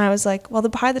 And I was like, well,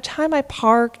 by the time I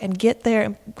park and get there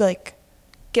and like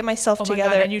get myself together.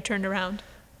 My God, and you turned around.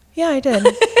 Yeah, I did.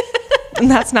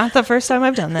 And that's not the first time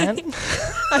I've done that.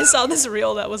 I saw this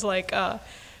reel that was like,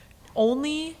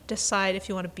 only decide if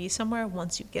you want to be somewhere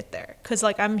once you get there. Because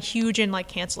like I'm huge in like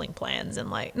canceling plans and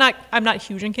like I'm not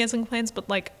huge in canceling plans, but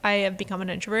like I have become an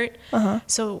introvert.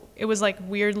 So it was like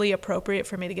weirdly appropriate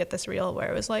for me to get this reel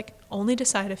where it was like, only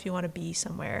decide if you want to be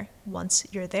somewhere once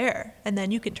you're there and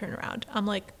then you can turn around. I'm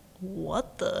like,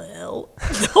 what the hell?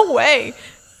 No way.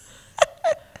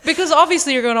 Because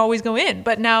obviously you're going to always go in,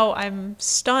 but now I'm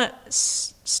stunned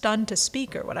to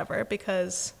speak or whatever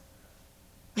because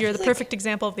you're the perfect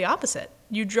example of the opposite.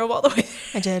 You drove all the way there.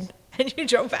 I did. And you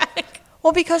drove back.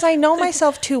 Well, because I know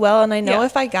myself too well, and I know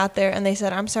if I got there and they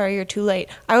said, I'm sorry, you're too late,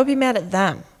 I would be mad at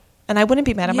them. And I wouldn't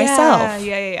be mad at myself.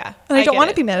 Yeah. And I don't want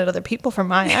to be mad at other people for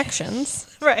my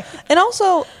actions. Right. And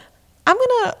also, I'm going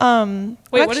to...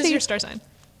 Wait, what is your star sign?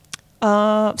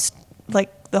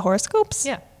 Like the horoscopes?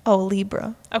 Yeah. Oh,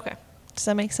 Libra. Okay. Does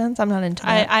that make sense? I'm not into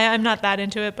that. I'm not that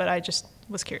into it, but I just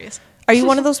was curious. Are you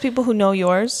one of those people who know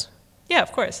yours? Yeah,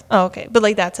 of course. Oh, okay. But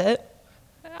like that's it?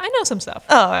 I know some stuff.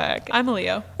 Oh, okay. I'm a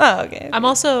Leo. Oh, okay. I'm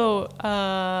also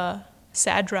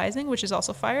Sag rising, which is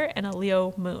also fire, and a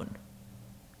Leo moon.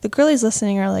 The girlies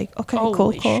listening are like, okay,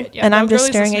 cool. Shit, yeah. And I'm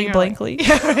just girlies staring at you listening are blankly. Like,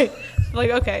 yeah, right.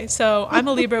 Like, okay, so I'm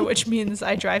a Libra, which means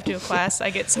I drive to a class, I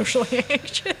get socially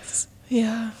anxious.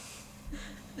 Yeah.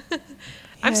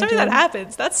 I'm sorry that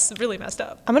happens. That's really messed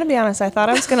up. I'm going to be honest. I thought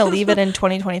I was going to leave it in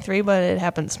 2023, but it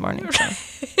happened this morning. So.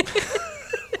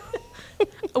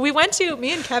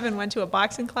 Me and Kevin went to a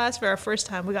boxing class for our first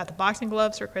time. We got the boxing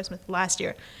gloves for Christmas last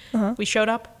year. We showed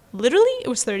up. Literally, it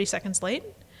was 30 seconds late.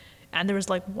 And there was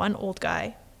like one old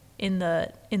guy in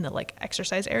the like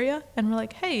exercise area. And we're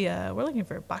like, hey, we're looking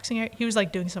for a boxing area. He was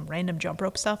like doing some random jump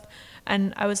rope stuff.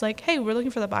 And I was like, hey, we're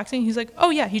looking for the boxing. He's like, oh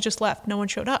yeah, he just left. No one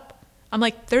showed up. I'm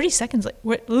like, 30 seconds late.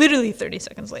 We're literally 30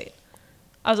 seconds late.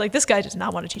 I was like, this guy does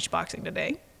not want to teach boxing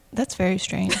today. That's very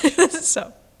strange.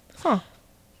 So,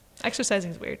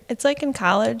 exercising is weird. It's like in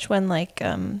college when like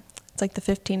it's like the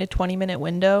 15 to 20 minute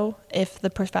window. If the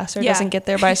professor doesn't get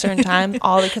there by a certain time,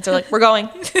 all the kids are like, we're going.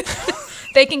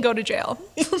 They can go to jail.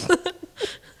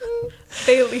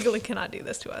 They legally cannot do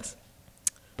this to us.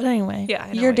 But anyway,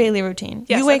 your daily routine.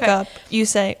 Yes, you wake up, you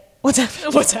say, what's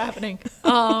happening? What's happening?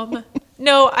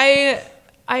 No,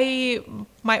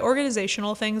 my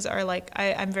organizational things are like,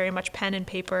 I'm very much pen and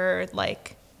paper,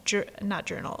 like, not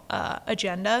journal,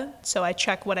 agenda. So I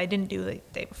check what I didn't do the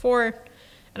day before,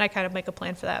 and I kind of make a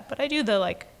plan for that. But I do the,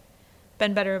 like,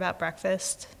 been better about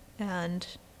breakfast, and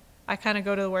I kind of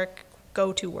go to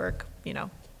work, you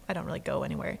know. I don't really go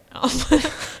anywhere.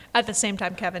 At the same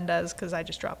time Kevin does, because I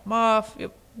just drop him off.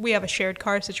 We have a shared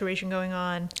car situation going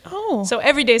on. Oh. So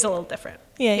every day's a little different.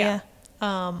 Yeah.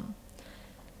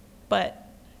 But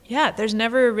yeah, there's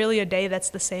never really a day that's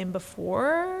the same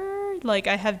before. Like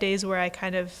I have days where I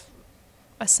kind of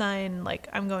assign, like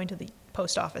I'm going to the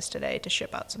post office today to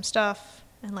ship out some stuff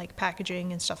and like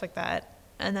packaging and stuff like that.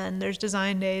 And then there's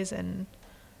design days and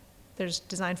there's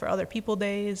design for other people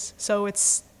days. So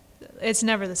it's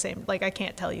never the same. Like I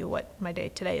can't tell you what my day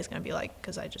today is going to be like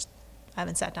because I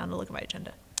haven't sat down to look at my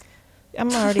agenda.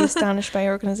 I'm already astonished by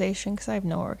your organization because I have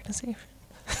no organization.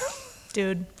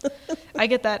 Dude, I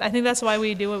get that. I think that's why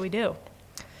we do what we do.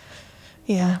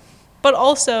 Yeah. But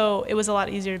also, it was a lot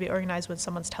easier to be organized when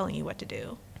someone's telling you what to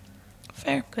do.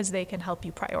 Fair. Because they can help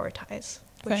you prioritize,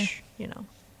 which, you know,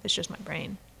 it's just my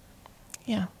brain.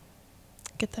 Yeah.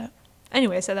 Get that.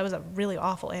 Anyway, so that was a really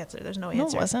awful answer. There's no answer. No,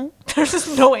 it wasn't.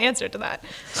 There's no answer to that.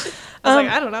 I was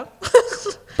like, I don't know.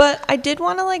 But I did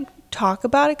want to, like, talk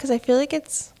about it because I feel like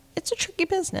it's a tricky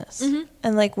business. Mm-hmm.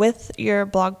 And, like, with your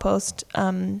blog post,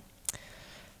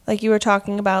 like, you were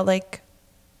talking about, like,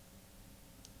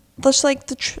 just like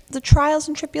the trials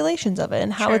and tribulations of it,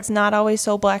 and how Sure. it's not always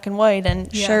so black and white.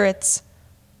 And Yeah. sure, it's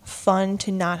fun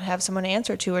to not have someone to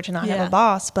answer to or to not have Yeah. a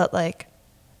boss, but like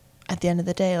at the end of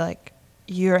the day, like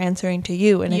you're answering to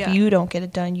you, and if Yeah. you don't get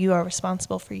it done, you are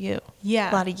responsible for you.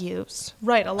 Yeah. A lot of yous.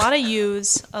 Right. A lot of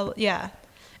use. Yeah.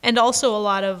 And also a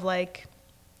lot of like,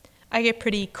 I get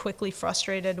pretty quickly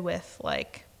frustrated with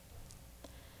like,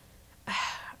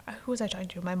 who was I talking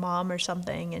to? My mom or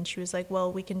something. And she was like,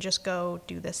 well, we can just go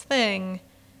do this thing.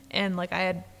 And like, I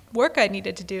had work I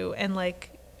needed to do. And like,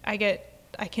 I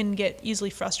can get easily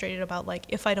frustrated about like,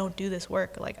 if I don't do this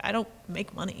work, like I don't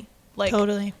make money. Like,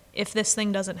 Totally. if this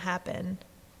thing doesn't happen,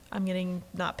 I'm getting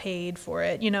not paid for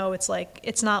it. You know, it's like,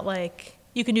 it's not like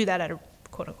you can do that at a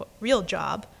quote unquote real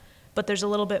job, but there's a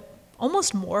little bit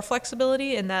almost more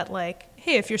flexibility in that like,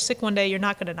 hey, if you're sick one day, you're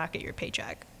not going to not get your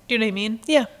paycheck. Do you know what I mean?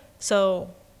 Yeah. So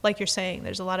like you're saying,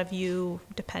 there's a lot of you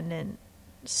dependent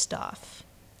stuff.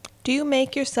 Do you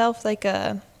make yourself like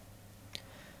an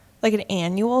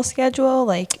annual schedule?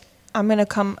 Like I'm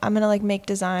gonna like make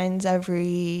designs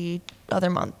every other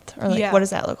month, or like Yeah. what does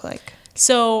that look like?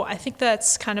 So I think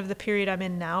that's kind of the period I'm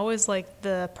in now, is like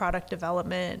the product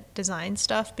development design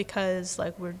stuff, because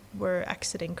like we're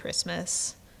exiting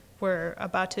Christmas. We're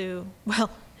about to,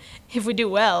 well, if we do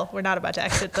well, we're not about to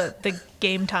exit the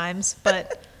game times,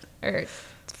 but or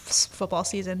football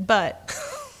season. But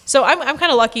so I'm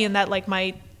kind of lucky in that like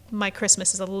my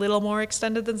Christmas is a little more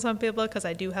extended than some people, because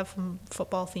I do have some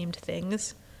football themed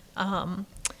things.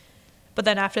 But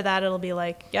then after that, it'll be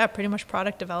like, yeah, pretty much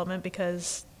product development,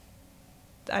 because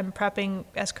I'm prepping,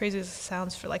 as crazy as it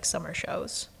sounds, for like summer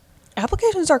shows.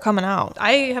 Applications are coming out.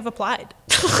 I have applied.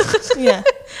 Yeah.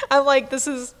 I'm like,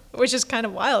 which is kind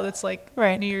of wild. It's like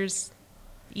Right. New Year's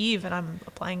Eve and I'm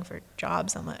applying for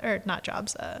jobs. I'm like, or not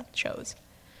jobs, shows.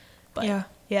 But Yeah.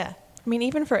 yeah. I mean,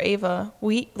 even for Ava,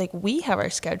 we have our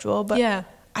schedule, but Yeah.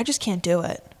 I just can't do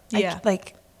it. Yeah.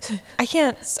 I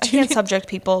can't subject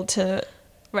people to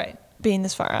Right. being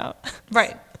this far out.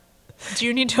 Right. Do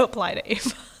you need to apply to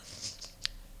Ava?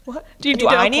 What? Do you need Do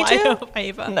to I apply need to to?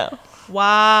 Ava? No.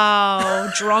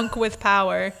 Wow. Drunk with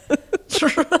power.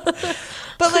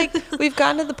 But like we've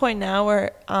gotten to the point now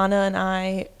where Anna and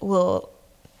I will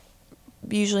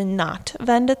usually not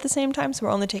vend at the same time, so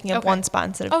we're only taking up Okay. one spot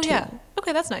instead of Oh, two. yeah.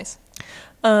 Okay, that's nice.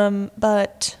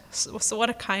 But So what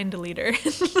a kind leader.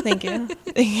 thank you.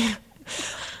 Thank you.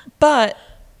 But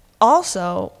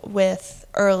also with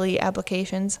early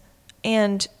applications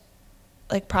and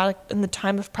like product in the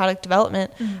time of product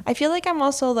development, I feel like I'm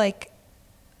also like,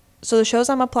 so the shows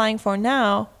I'm applying for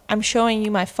now, I'm showing you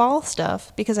my fall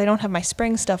stuff because I don't have my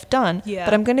spring stuff done. Yeah.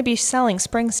 But I'm going to be selling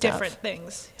spring stuff. Different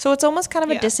things. So it's almost kind of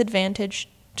a Yeah. disadvantage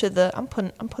to I'm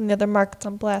putting the other markets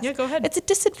on blast. Yeah, go ahead. It's a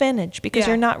disadvantage because Yeah.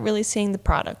 you're not really seeing the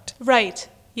product. Right.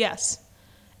 Yes.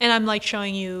 And I'm like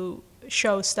showing you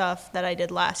show stuff that I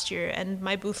did last year, and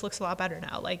my booth looks a lot better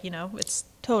now. Like, you know, it's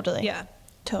Totally. yeah.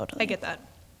 Totally. I get that.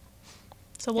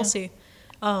 So we'll Yeah. see.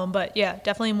 But yeah,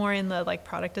 definitely more in the like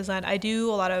product design. I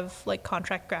do a lot of like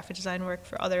contract graphic design work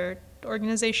for other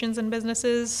organizations and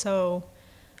businesses. So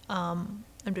I'm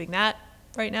doing that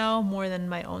right now more than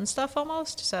my own stuff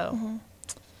almost. So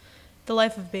the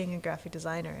life of being a graphic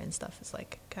designer and stuff is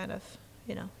like kind of,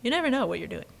 you know, you never know what you're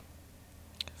doing.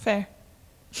 Fair.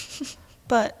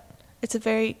 But it's a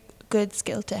very good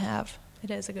skill to have.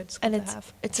 It is a good skill And to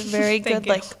have. it's a very Thank good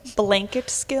you. like blanket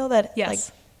skill that Yes. like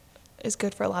is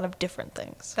good for a lot of different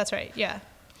things. That's right. Yeah.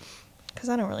 Because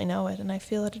I don't really know it, and I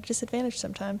feel at a disadvantage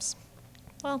sometimes.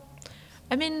 Well,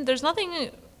 I mean, there's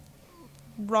nothing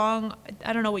wrong.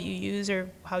 I don't know what you use or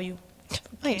how you.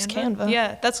 I use Canva.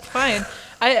 Yeah, that's fine.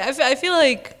 I feel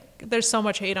like there's so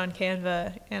much hate on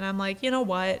Canva, and I'm like, you know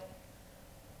what?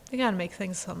 You gotta make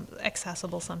things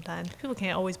accessible sometimes. People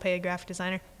can't always pay a graphic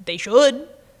designer. They should.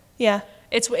 Yeah.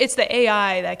 It's the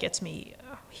AI that gets me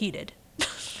heated.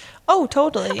 Oh,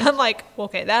 totally. I'm like,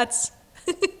 okay, that's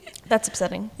That's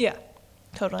upsetting. yeah.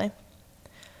 Totally.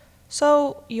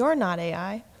 So you're not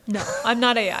AI, No, I'm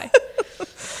not AI.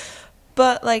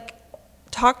 but like,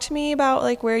 talk to me about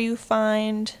like where you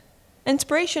find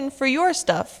inspiration for your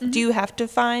stuff. Do you have to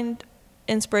find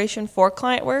inspiration for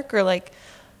client work, or like,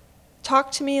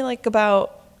 talk to me like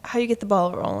about how you get the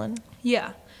ball rolling?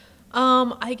 Yeah.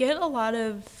 I get a lot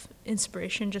of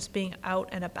inspiration just being out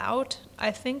and about,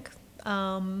 I think.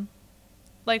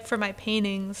 Like for my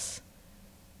paintings,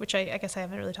 which I guess I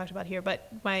haven't really talked about here, but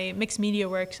my mixed media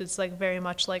works, it's like very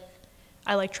much like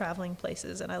I like traveling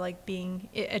places, and I like being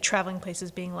at traveling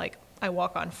places being like I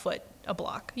walk on foot a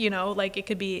block, you know, like it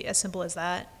could be as simple as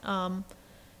that.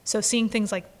 So seeing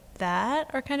things like that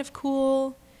are kind of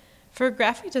cool. For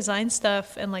graphic design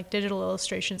stuff and like digital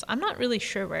illustrations, I'm not really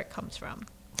sure where it comes from.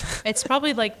 It's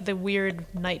probably like the weird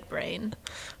night brain.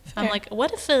 Fair. I'm like,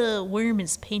 what if a worm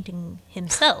is painting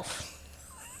himself?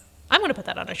 I'm going to put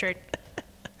that on a shirt.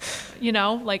 You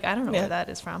know, like, I don't know where that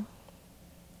is from.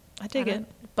 I dig it.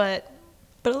 But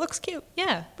it looks cute.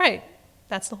 Yeah, right.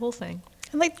 That's the whole thing.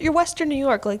 And like your Western New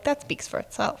York, like that speaks for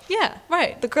itself. Yeah,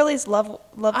 right. The girlies love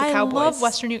the Cowboys. I love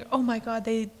Western New York. Oh my God,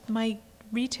 the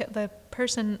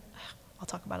person, I'll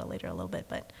talk about it later a little bit,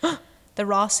 but the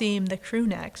raw seam, the crew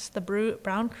necks, the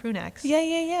brown crew necks.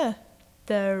 Yeah.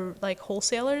 The like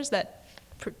wholesalers that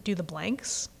do the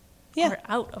blanks are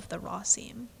out of the raw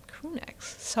seam crew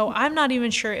necks. So I'm not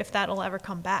even sure if that'll ever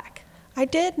come back. I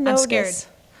did notice. I'm scared.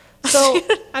 So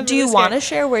do you really want to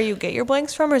share where you get your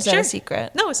blanks from, or is that Sure. a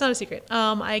secret? No, it's not a secret.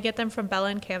 I get them from Bella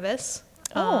and Canvas.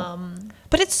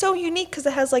 But it's so unique because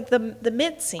it has like the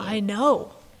mid seam. I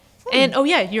know. And oh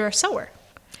yeah, you're a sewer.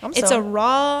 It's a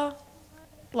raw,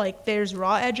 like there's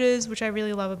raw edges, which I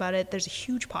really love about it. There's a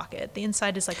huge pocket. The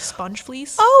inside is like sponge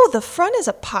fleece. Oh, the front is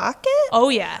a pocket? Oh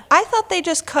yeah. I thought they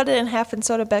just cut it in half and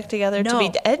sewed it back together to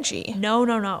be edgy.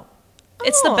 No.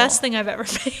 It's the best thing I've ever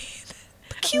made.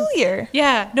 Peculiar.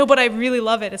 Yeah, no, but I really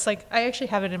love it. It's like, I actually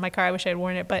have it in my car. I wish I had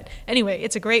worn it. But anyway,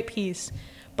 it's a great piece.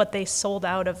 But they sold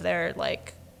out of their,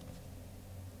 like,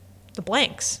 the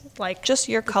blanks. Like, just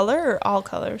your color or all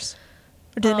colors?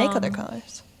 Or did it make other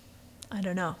colors? I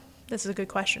don't know. This is a good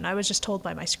question. I was just told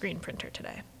by my screen printer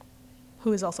today,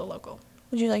 who is also local.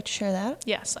 Would you like to share that?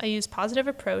 Yes, I use Positive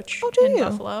Approach in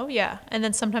Buffalo. Yeah, and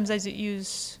then sometimes I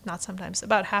use, not sometimes,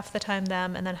 about half the time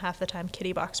them, and then half the time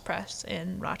Kitty Box Press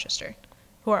in Rochester,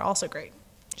 who are also great.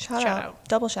 Shout out.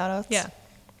 Double shout outs. Yeah,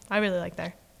 I really like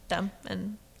them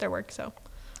and their work. So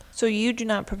you do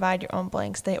not provide your own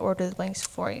blanks. They order the blanks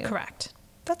for you. Correct.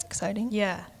 That's exciting.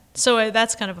 Yeah. So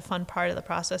that's kind of a fun part of the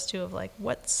process too, of like,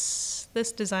 what's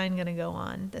this design going to go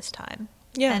on this time?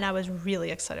 Yeah. And I was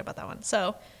really excited about that one.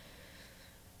 So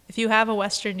if you have a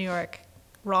Western New York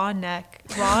raw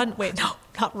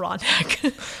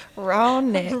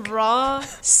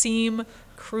seam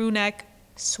crew neck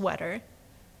sweater,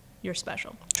 you're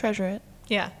special. Treasure it.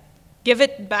 Yeah. Give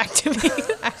it back to me,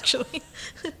 actually.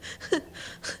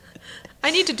 I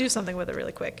need to do something with it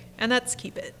really quick, and that's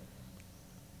keep it.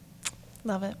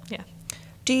 Love it. Yeah.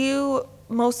 Do you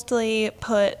mostly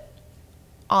put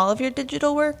all of your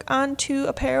digital work onto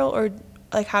apparel, or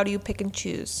like how do you pick and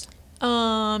choose?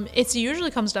 It usually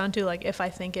comes down to like if I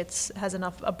think has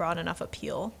a broad enough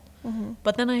appeal. Mm-hmm.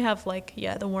 But then I have like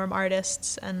the Worm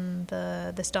Artists and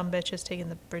this dumb bitch is taking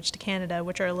the bridge to Canada,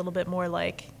 which are a little bit more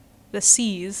like the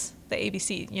C's, the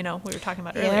ABC, we were talking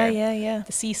about earlier. Yeah.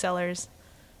 The C sellers.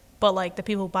 But like the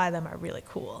people who buy them are really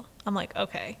cool. I'm like,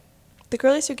 okay. The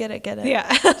girlies who get it, get it.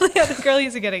 Yeah, the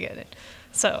girlies who get it.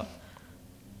 So,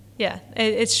 yeah,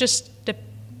 it's just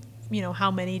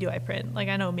how many do I print? Like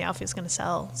I know Meowfie's going to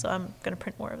sell, so I'm going to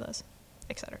print more of those,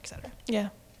 et cetera, et cetera. Yeah,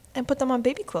 and put them on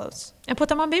baby clothes.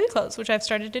 Which I've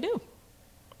started to do.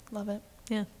 Love it.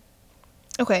 Yeah.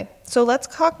 Okay, so let's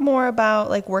talk more about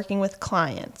like working with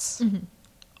clients. Mm-hmm.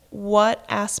 What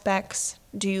aspects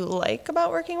do you like about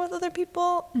working with other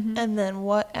people? Mm-hmm. And then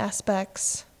what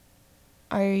aspects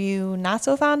are you not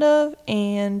so fond of?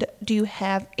 And do you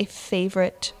have a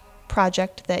favorite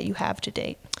project that you have to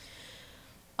date?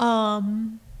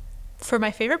 For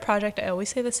my favorite project, I always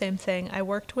say the same thing. I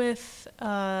worked with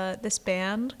this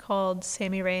band called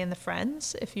Sammy Ray and the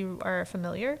Friends, if you are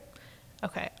familiar.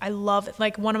 Okay, I love it.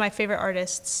 Like one of my favorite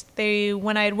artists.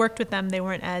 When I had worked with them, they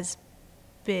weren't as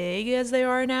big as they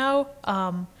are now.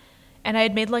 And I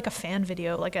had made like a fan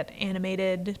video, like an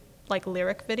animated like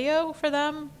lyric video for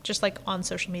them, just like on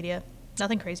social media,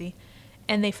 nothing crazy.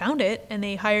 And they found it and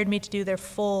they hired me to do their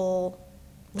full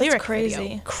lyric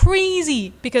video.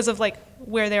 Crazy because of like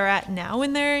where they're at now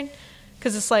in there.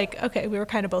 Because it's like, okay, we were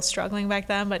kind of both struggling back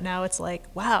then, but now it's like,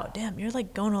 wow, damn, you're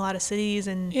like going to a lot of cities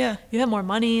and you have more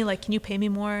money. Like, can you pay me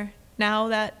more now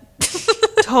that?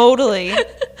 Totally.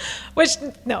 Which,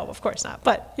 no, of course not.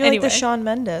 But you're anyway. Like the Shawn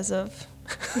Mendes of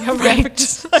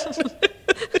right.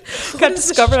 Got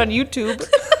discovered on YouTube.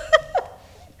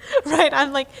 Right.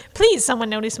 I'm like, please, someone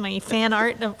notice my fan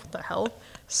art. What the hell?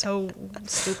 So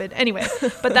stupid. Anyway,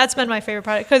 but that's been my favorite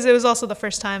project because it was also the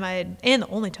first time and the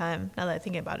only time, now that I'm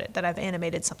thinking about it, that I've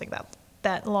animated something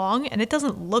that long, and it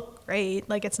doesn't look great.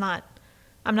 Like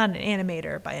I'm not an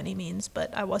animator by any means,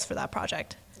 but I was for that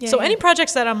project. Yeah, any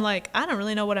projects that I'm like, I don't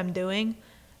really know what I'm doing,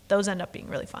 those end up being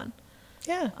really fun.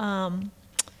 Yeah.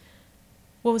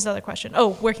 What was the other question?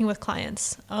 Oh, working with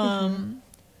clients.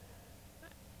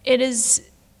 It is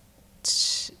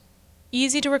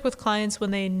easy to work with clients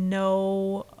when they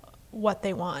know what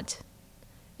they want.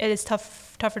 it is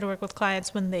tougher to work with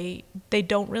clients when they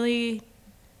don't really,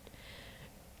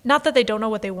 not that they don't know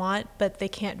what they want, but they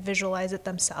can't visualize it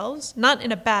themselves. Not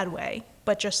in a bad way,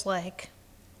 but just like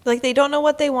they don't know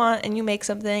what they want, and you make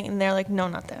something, and they're like, no,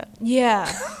 not that.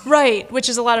 Yeah, right. Which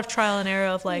is a lot of trial and error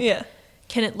of like, Yeah.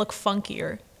 Can it look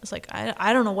funkier? It's like,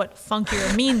 I don't know what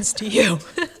funkier means to you.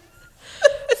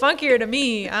 Funkier to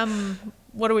me,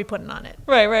 what are we putting on it?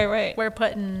 Right. We're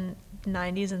putting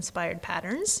 90s inspired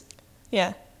patterns.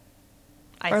 Yeah.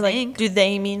 I or think. Like, do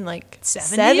they mean like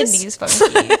 70s? 70s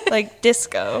funky? Like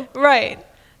disco. Right.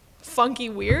 Funky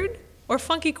weird or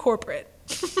funky corporate?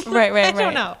 Right. I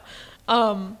don't know.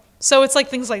 So it's like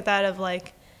things like that of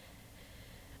like,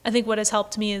 I think what has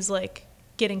helped me is like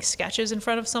getting sketches in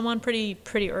front of someone pretty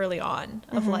early on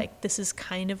of like, this is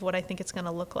kind of what I think it's going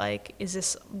to look like. Is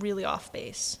this really off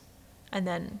base? And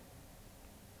then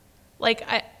like,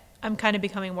 I'm kind of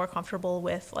becoming more comfortable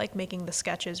with like making the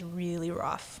sketches really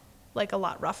rough, like a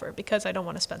lot rougher, because I don't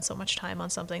want to spend so much time on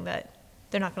something that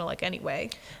they're not going to like anyway.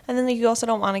 And then you also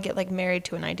don't want to get like married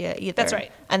to an idea either. That's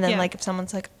right. And then Yeah. like if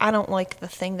someone's like, I don't like the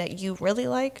thing that you really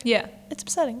like. Yeah. It's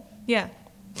upsetting. Yeah.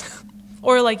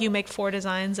 Or like you make 4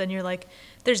 designs and you're like,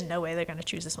 there's no way they're going to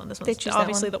choose this one. This one's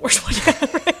obviously the worst one. Yeah,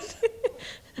 right.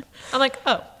 I'm like,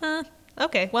 oh,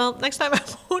 okay. Well, next time I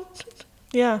won't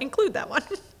include that one.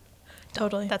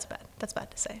 Totally. That's bad. That's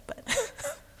bad to say, but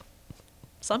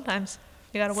sometimes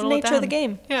you got to It's whittle the it down. nature of the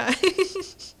game. Yeah.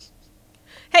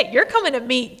 Hey, you're coming at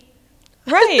me.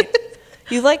 Right.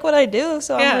 You like what I do,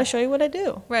 so I'm Yeah. going to show you what I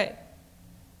do. Right.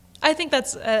 I think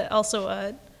that's also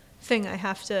a thing I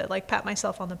have to like pat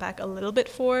myself on the back a little bit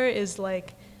for, is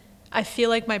like, I feel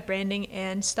like my branding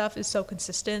and stuff is so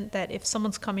consistent that if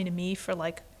someone's coming to me for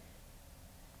like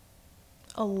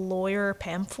a lawyer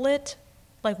pamphlet,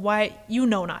 like why,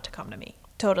 not to come to me.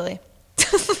 Totally.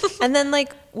 And then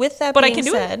like with that But being I can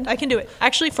do said, it. I can do it.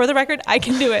 Actually, for the record, I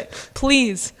can do it.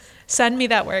 Please send me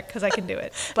that work because I can do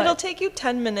it. But it'll take you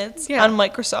 10 minutes Yeah. on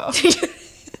Microsoft.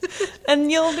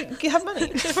 And you'll have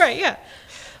money. Right, yeah.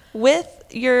 With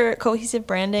your cohesive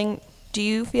branding, do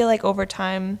you feel like over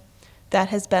time that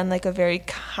has been like a very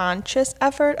conscious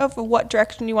effort of what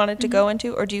direction you wanted to go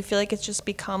into? Or do you feel like it's just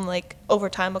become like over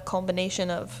time a culmination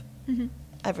of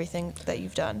everything that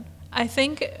you've done? I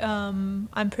think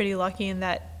I'm pretty lucky in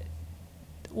that,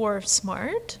 or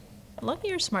smart.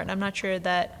 Lucky or smart, I'm not sure,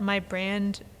 that my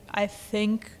brand, I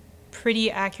think,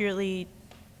 pretty accurately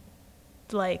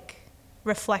like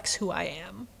reflects who I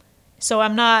am. So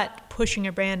I'm not pushing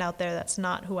a brand out there that's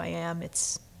not who I am.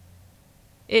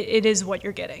 It is what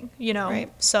you're getting,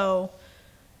 Right. So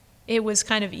it was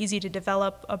kind of easy to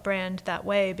develop a brand that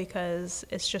way because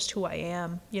it's just who I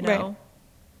am, Right.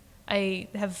 I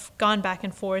have gone back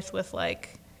and forth with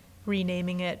like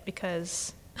renaming it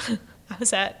because I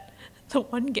was at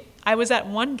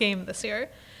one game this year,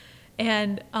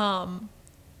 and I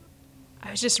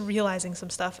was just realizing some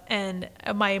stuff, and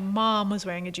my mom was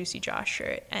wearing a Juicy Josh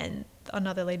shirt, and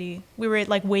another lady, we were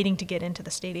like waiting to get into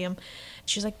the stadium.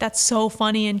 She's like, that's so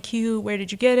funny and cute. Where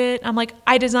did you get it? I'm like,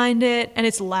 I designed it, and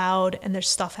it's loud and there's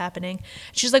stuff happening.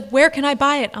 She's like, where can I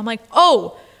buy it? I'm like,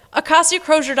 oh,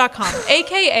 AkasyaCrosier.com,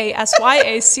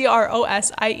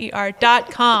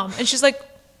 AKASYACROSIER.com. And she's like,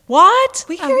 what?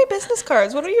 We carry business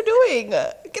cards. What are you doing?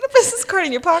 Get a business card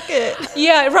in your pocket.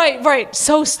 Yeah, right.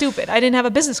 So stupid. I didn't have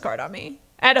a business card on me.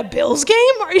 At a Bills game?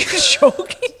 Are you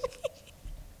joking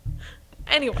me?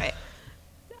 Anyway,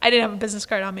 I didn't have a business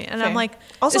card on me. And I'm like,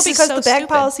 also this because is so the bag stupid.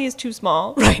 policy is too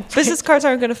small. Right. Business cards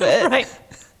aren't going to fit. Right.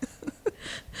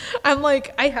 I'm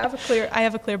like, I have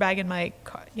a clear bag in my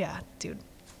car. Yeah, dude.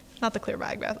 Not the clear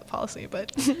bag policy,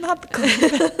 but Not the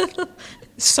clear.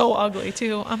 so ugly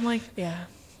too. I'm like, Yeah.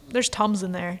 there's Tums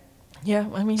in there. Yeah,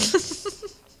 I mean,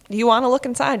 you want to look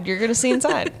inside, you're going to see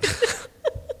inside.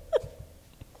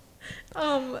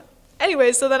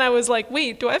 Anyway, so then I was like,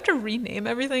 wait, do I have to rename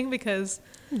everything? Because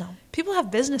No. people have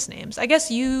business names. I guess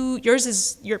yours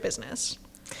is your business.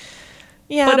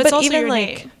 Yeah, But but, it's also even your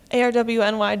like name.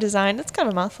 ARWNY design, that's kind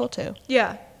of a mouthful too.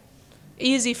 Yeah.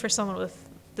 Easy for someone with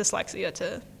dyslexia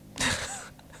to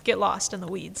get lost in the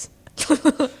weeds.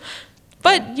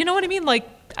 But you know what I mean? Like,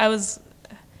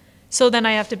 so then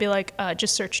I have to be like,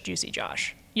 just search Juicy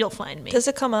Josh. You'll find me. Does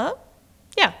it come up?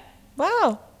 Yeah.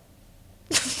 Wow.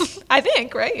 I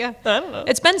think, right? Yeah. I don't know.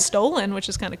 It's been stolen, which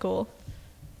is kind of cool.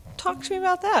 Talk to me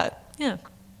about that. Yeah.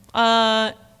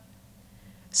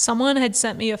 Someone had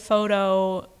sent me a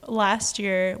photo last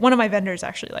year. One of my vendors,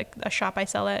 actually, like a shop I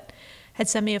sell at, had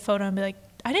sent me a photo and be like,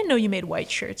 I didn't know you made white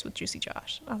shirts with Juicy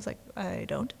Josh. I was like, I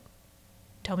don't.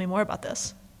 Tell me more about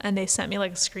this. And they sent me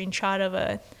like a screenshot of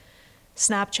a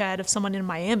Snapchat of someone in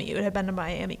Miami who had been to a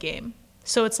Miami game.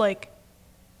 So it's like,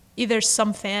 either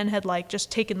some fan had like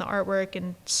just taken the artwork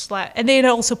and and they had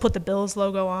also put the Bills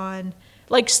logo on,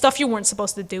 like stuff you weren't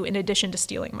supposed to do in addition to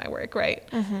stealing my work, right?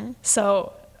 Mm-hmm.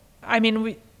 So, I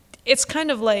mean, it's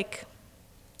kind of like,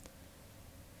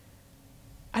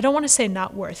 I don't want to say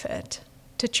not worth it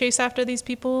to chase after these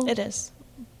people. It is.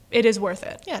 It is worth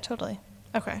it. Yeah, totally.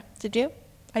 Okay. Did you?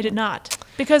 I did not.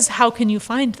 Because how can you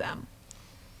find them?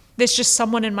 There's just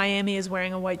someone in Miami is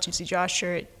wearing a white Juicy Josh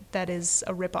shirt that is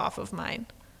a ripoff of mine.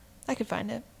 I could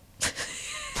find it.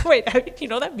 Wait, you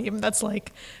know that meme that's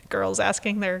like girls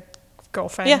asking their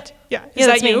girlfriend? Yeah. Yeah. Is Yeah,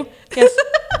 that that's you? me. Yes.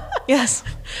 Yes.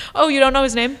 Oh, you don't know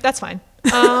his name? That's fine.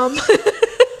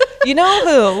 You know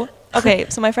who? Okay,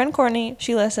 so my friend Courtney,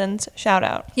 she listens. Shout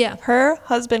out. Yeah. Her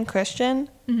husband, Christian,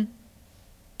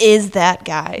 is that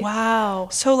guy. Wow.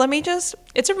 So let me just...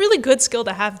 It's a really good skill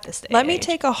to have this day. Let me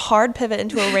take a hard pivot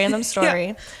into a random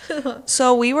story.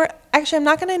 So we were... Actually, I'm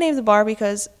not going to name the bar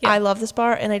because I love this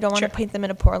bar and I don't want to paint them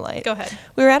in a poor light. Go ahead.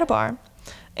 We were at a bar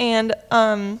and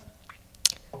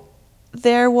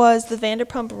there was the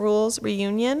Vanderpump Rules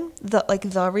reunion, the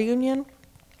reunion.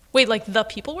 Wait, like the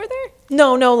people were there?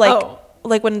 No,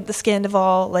 like when the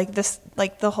Scandival, like this,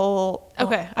 like the whole.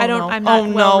 Okay, I'm not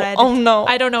well read. Oh no,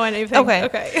 I don't know anything.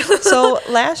 Okay. So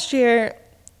last year,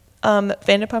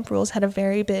 Vanderpump Rules had a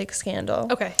very big scandal.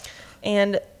 Okay.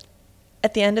 And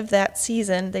at the end of that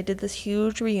season, they did this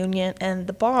huge reunion, and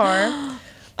the bar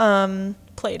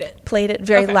played it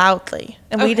very loudly,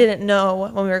 and we didn't know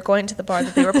when we were going to the bar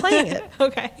that they were playing it.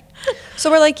 Okay. So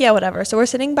we're like, yeah, whatever. So we're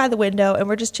sitting by the window and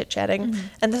we're just chit-chatting,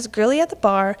 and this girlie at the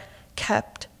bar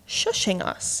kept shushing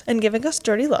us and giving us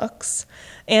dirty looks.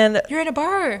 And you're in a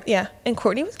bar. Yeah. And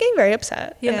Courtney was getting very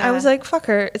upset. Yeah. And I was like, fuck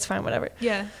her. It's fine, whatever.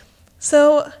 Yeah.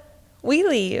 So we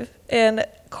leave, and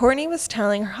Courtney was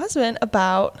telling her husband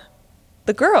about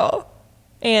the girl,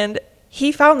 and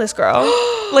he found this girl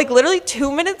like literally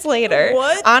 2 minutes later.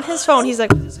 What? On his phone. He's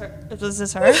like, was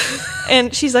this her?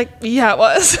 And she's like, yeah, it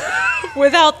was.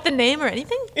 Without the name or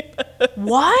anything?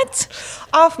 What?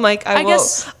 Off mic, I will.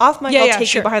 Guess, Off mic, I'll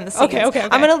take you behind the scenes. Okay.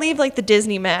 I'm going to leave like the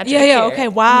Disney magic. Yeah, okay.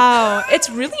 Wow. It's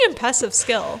really impressive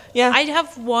skill. Yeah. I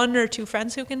have one or two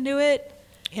friends who can do it.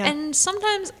 Yeah. And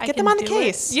sometimes I get can them on the do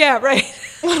case. It. Yeah, right.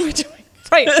 What are we doing?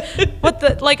 Right.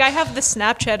 I have the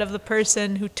Snapchat of the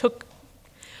person who took,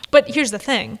 but here's the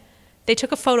thing. They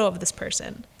took a photo of this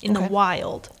person in the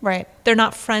wild. Right. They're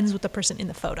not friends with the person in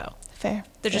the photo. Fair.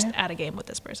 They're just at a game with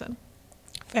this person.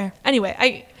 Fair.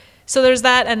 Anyway, so there's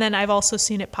that, and then I've also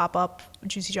seen it pop up,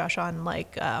 Juicy Josh, on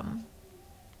like,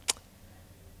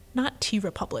 not T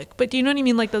Republic, but do you know what I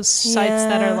mean? Like those sites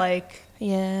that are like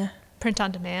print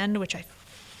on demand, which I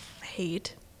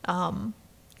hate. You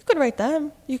could write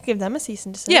them. You could give them a cease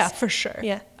and desist. Yeah, for sure.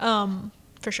 Yeah.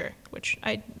 For sure. Which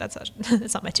that's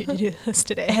not my to-do list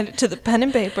today. Add it to the pen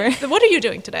and paper. What are you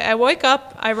doing today? I wake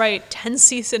up, I write 10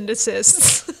 cease and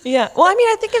desists. Yeah. Well, I mean,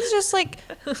 I think it's just like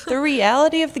the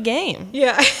reality of the game.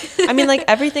 Yeah. I mean, like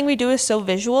everything we do is so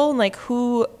visual, and like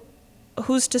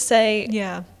who's to say?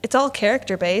 Yeah. It's all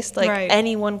character based. Like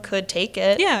anyone could take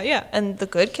it. Yeah. And the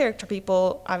good character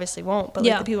people obviously won't, but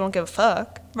like the people who don't give a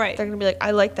fuck. Right. They're gonna be like,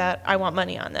 I like that. I want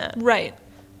money on that. Right.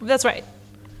 That's right.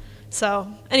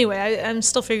 So anyway, I'm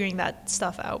still figuring that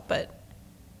stuff out. But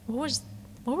what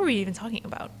were we even talking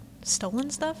about? Stolen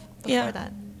stuff? Before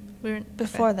that.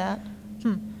 Before that.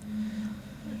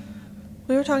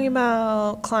 We were talking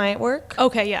about client work.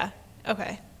 Okay. Yeah.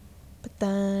 Okay. But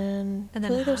then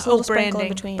there was a little sprinkle in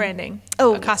between. Branding.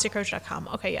 Oh, AkasyaCrosier.com.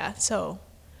 Okay. Yeah. So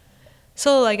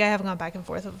like I haven't gone back and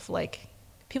forth of like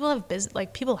people have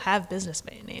business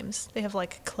names. They have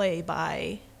like Clay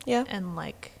by and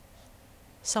like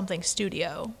something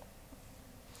studio.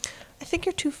 I think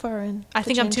you're too far in. I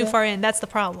think I'm too far in. That's the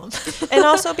problem. And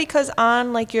also because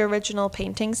on like your original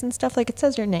paintings and stuff, like it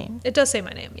says your name. It does say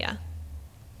my name. Yeah.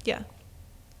 Yeah.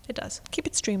 It does. Keep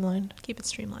it streamlined.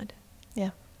 Yeah.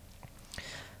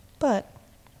 But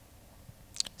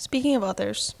speaking of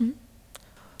others,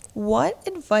 what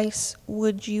advice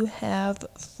would you have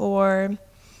for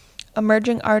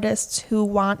emerging artists who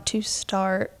want to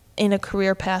start in a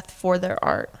career path for their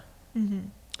art?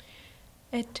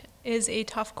 It is a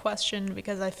tough question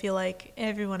because I feel like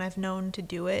everyone I've known to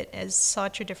do it is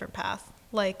such a different path.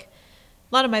 Like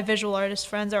a lot of my visual artist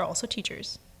friends are also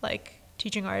teachers. Like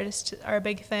teaching artists are a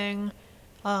big thing.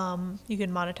 You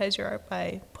can monetize your art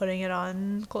by putting it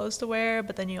on clothes to wear,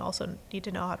 but then you also need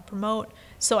to know how to promote.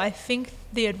 So I think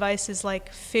the advice is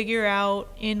like figure out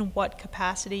in what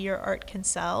capacity your art can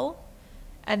sell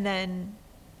and then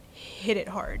hit it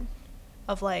hard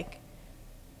of like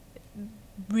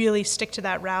really stick to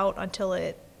that route until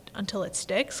it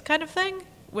sticks kind of thing,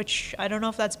 which I don't know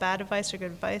if that's bad advice or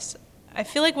good advice. I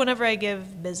feel like whenever I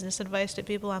give business advice to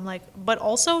people, I'm like, but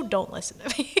also don't listen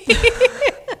to me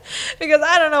because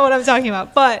I don't know what I'm talking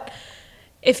about. But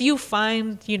if you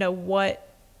find, what,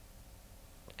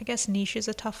 I guess niche is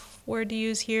a tough word to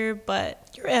use here, but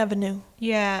Your avenue.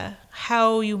 yeah,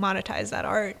 how you monetize that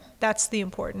art, that's the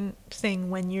important thing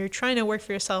when you're trying to work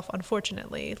for yourself,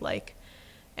 unfortunately. Like,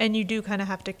 and you do kind of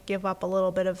have to give up a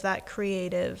little bit of that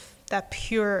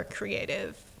pure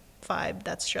creative vibe.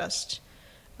 That's just,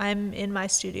 I'm in my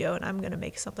studio and I'm going to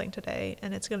make something today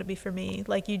and it's going to be for me.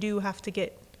 Like, you do have to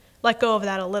let go of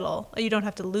that a little. You don't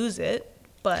have to lose it,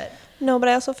 but. No, but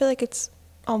I also feel like it's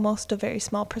almost a very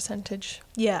small percentage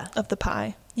of the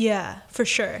pie. Yeah, for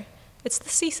sure. It's the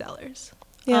C sellers.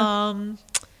 Yeah.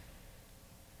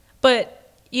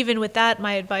 But even with that,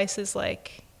 my advice is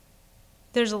like,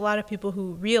 there's a lot of people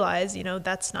who realize,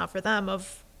 that's not for them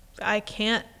I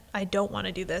don't want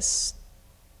to do this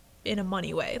in a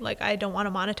money way. Like, I don't want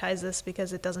to monetize this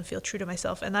because it doesn't feel true to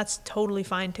myself. And that's totally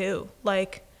fine too.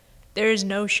 Like, there is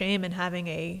no shame in having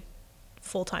a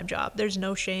full-time job. There's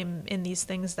no shame in these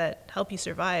things that help you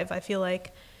survive. I feel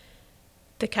like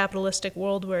the capitalistic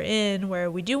world we're in,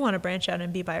 where we do want to branch out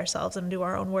and be by ourselves and do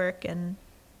our own work and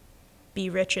be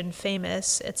rich and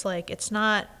famous, it's like,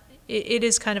 it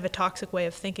is kind of a toxic way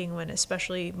of thinking when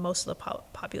especially most of the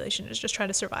population is just trying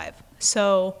to survive.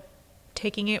 So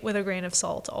taking it with a grain of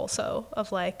salt also,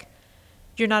 of like,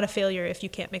 you're not a failure if you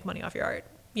can't make money off your art,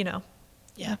 Yeah.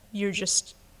 You're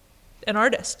just an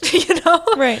artist,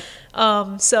 Right.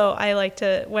 So I like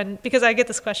to, because I get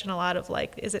this question a lot of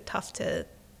like, is it tough to,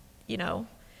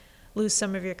 lose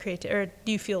some of your creative, or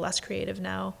do you feel less creative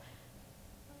now?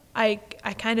 I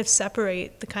kind of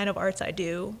separate the kind of arts I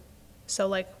do. So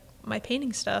like my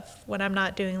painting stuff, when I'm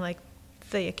not doing like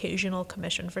the occasional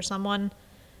commission for someone,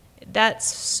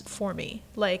 that's for me.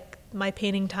 Like my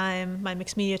painting time, my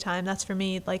mixed media time, that's for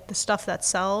me. Like the stuff that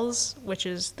sells, which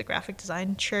is the graphic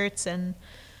design shirts and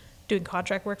doing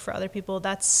contract work for other people,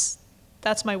 that's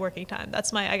my working time.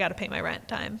 That's I got to pay my rent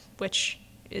time, which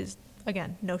is,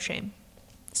 again, no shame.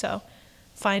 So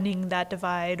finding that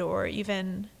divide, or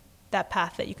even that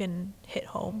path that you can hit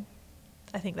home,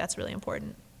 I think that's really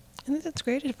important. I think that's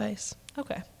great advice.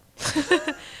 Okay.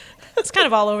 It's kind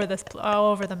of all over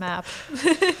the map.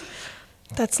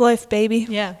 That's life, baby.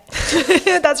 Yeah.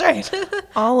 That's right.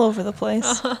 All over the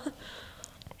place.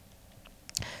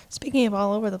 Speaking of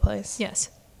all over the place. Yes.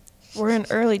 We're in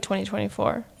early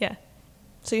 2024. Yeah.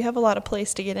 So you have a lot of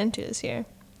place to get into this year.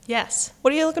 Yes.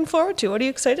 What are you looking forward to? What are you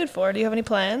excited for? Do you have any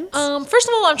plans? First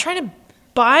of all, I'm trying to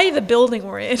buy the building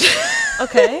we're in.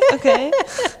 Okay.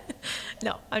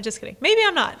 No, I'm just kidding. Maybe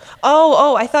I'm not.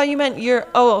 Oh, I thought you meant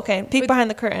okay. Peek behind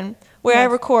the curtain. Where I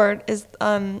Yes. record is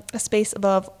a space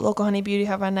above Local Honey Beauty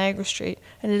Hub on Niagara Street,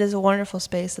 and it is a wonderful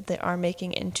space that they are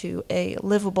making into a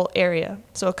livable area.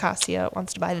 So Akasya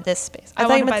wants to buy this space. I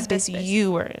thought you meant the space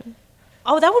you were in.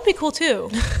 Oh, that would be cool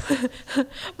too.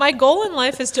 My goal in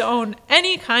life is to own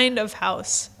any kind of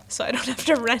house, so I don't have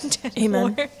to rent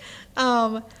anymore.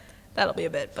 Amen. That'll be a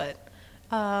bit, but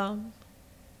I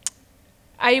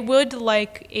would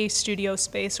like a studio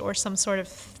space or some sort of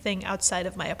thing outside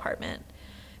of my apartment,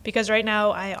 because right now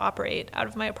I operate out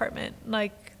of my apartment.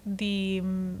 Like, the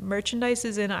merchandise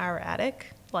is in our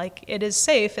attic. Like, it is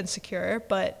safe and secure,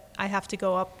 but I have to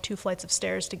go up 2 flights of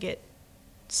stairs to get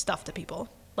stuff to people.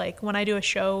 Like, when I do a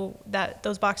show,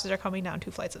 those boxes are coming down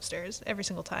 2 flights of stairs every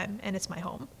single time, and it's my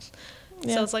home.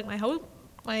 Yeah. So it's like my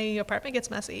apartment gets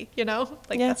messy,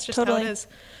 Like, yeah, that's just totally how it is.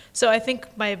 So I think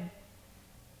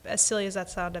as silly as that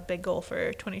sounds, a big goal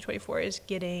for 2024 is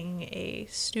getting a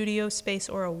studio space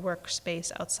or a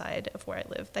workspace outside of where I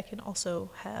live that can also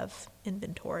have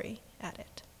inventory at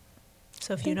it.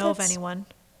 So if you know of anyone,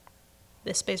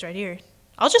 this space right here,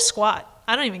 I'll just squat.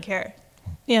 I don't even care.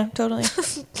 Yeah, totally.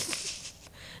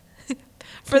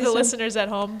 For the listeners at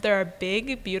home, there are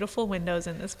big, beautiful windows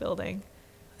in this building.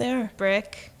 They are.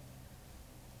 Brick.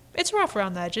 It's rough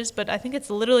around the edges, but I think it's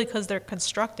literally because they're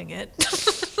constructing it.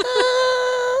 It's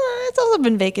also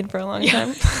been vacant for a long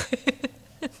time.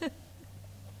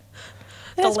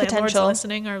 The landlords potential.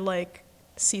 listening are like,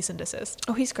 cease and desist.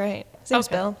 Oh, he's great. His name's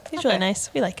Bill. He's really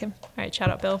nice. We like him. All right, shout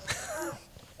out, Bill.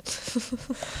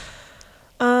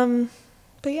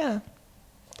 But yeah.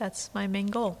 That's my main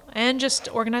goal. And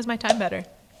just organize my time better.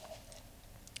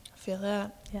 I feel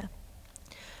that. Yeah.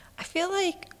 I feel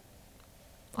like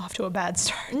off to a bad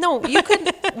start. No,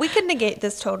 we could negate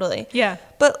this totally. Yeah.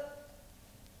 But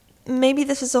maybe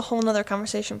this is a whole nother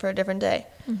conversation for a different day.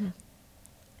 Mm-hmm.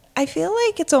 I feel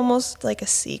like it's almost like a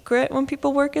secret when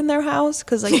people work in their house,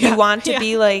 because like you want to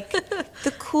be like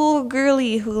the cool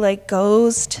girly who like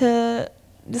goes to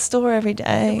the store every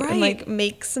day and, Right. like,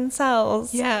 makes and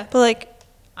sells. Yeah. But, like,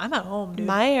 I'm at home, dude.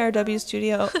 my ARW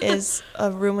studio is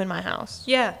a room in my house.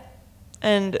 Yeah.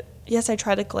 And, yes, I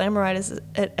try to glamorize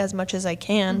it as much as I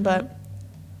can, but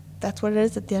that's what it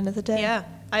is at the end of the day. Yeah.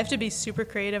 I have to be super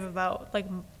creative about, like,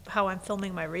 how I'm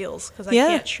filming my reels because I Yeah.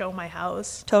 can't show my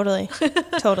house. Totally.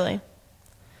 Totally.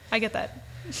 I get that.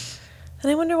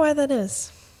 And I wonder why that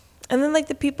is. And then, like,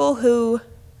 the people who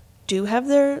do have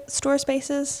their store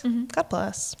spaces, God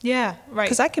bless. Yeah, right.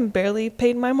 Because I can barely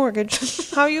pay my mortgage.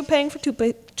 How are you paying for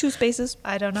two spaces?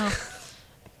 I don't know.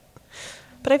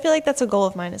 But I feel like that's a goal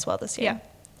of mine as well this year. Yeah.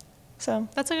 So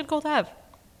That's a good goal to have.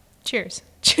 Cheers.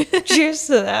 cheers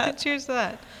to that. Cheers to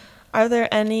that. Are there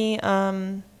any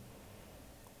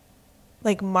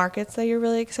like markets that you're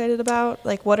really excited about?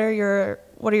 Like what are your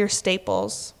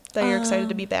staples that you're excited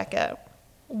to be back at?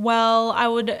 Well, I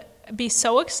would be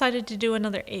so excited to do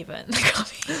another Ava in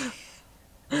the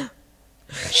coming.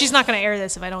 She's not going to air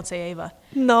this if I don't say Ava.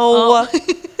 No.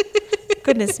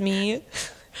 Goodness me.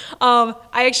 I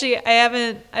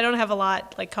don't have a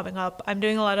lot like coming up. I'm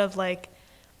doing a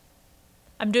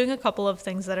couple of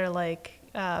things that are like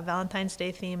Valentine's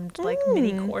Day themed, like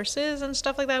mini courses and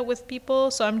stuff like that with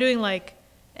people. So I'm doing like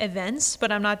events, but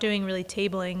I'm not doing really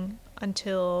tabling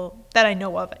until that I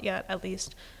know of yet, at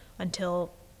least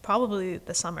until probably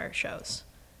the summer shows,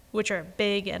 which are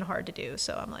big and hard to do.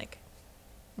 So I'm like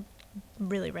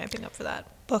really ramping up for that.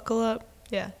 Buckle up.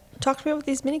 Yeah. Talk to me about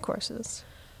these mini courses.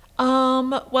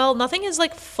 Well, nothing is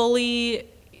like fully,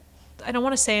 I don't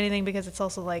want to say anything because it's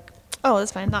also like, Oh,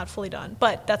 that's fine. not fully done,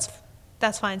 but that's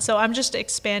fine. So I'm just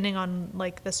expanding on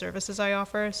like the services I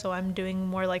offer. So I'm doing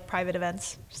more like private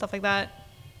events, stuff like that,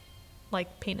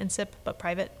 like paint and sip, but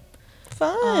private,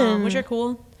 Fun. which are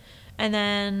cool. And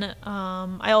then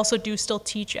I also do still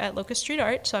teach at Locust Street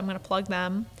Art, so I'm going to plug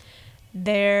them.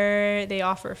 They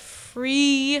offer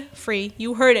free,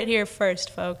 you heard it here first,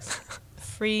 folks,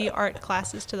 free art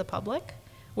classes to the public.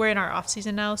 We're in our off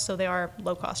season now, so they are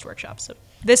low-cost workshops. So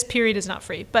this period is not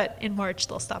free, but in March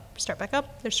they'll start back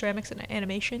up. There's ceramics and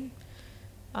animation.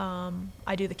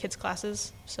 I do the kids'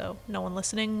 classes, so no one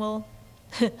listening will,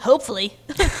 hopefully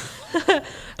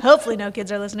no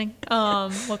kids are listening,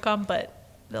 will come, but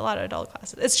a lot of adult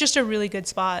classes. It's just a really good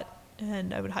spot,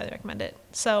 and I would highly recommend it.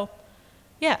 So,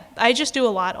 yeah, I just do a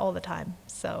lot all the time,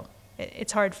 so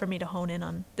it's hard for me to hone in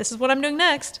on, this is what I'm doing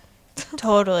next.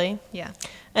 Totally. Yeah.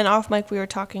 And off mic, we were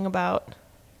talking about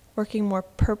working more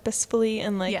purposefully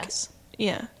and like, Yes.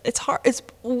 yeah, it's hard. It's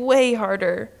way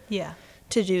harder Yeah.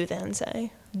 to do than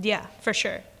say. Yeah, for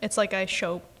sure. It's like I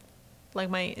show, like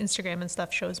my Instagram and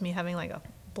stuff shows me having like a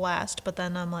blast, but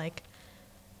then I'm like,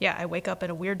 yeah, I wake up at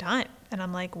a weird time and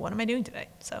I'm like, what am I doing today?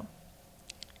 So.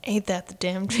 Ain't that the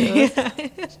damn truth?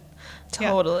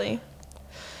 Totally.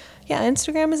 Yeah,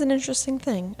 Instagram is an interesting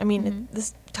thing. I mean,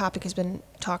 this topic has been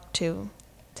talked to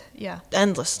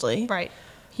endlessly. Right.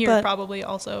 Here but probably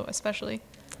also, especially.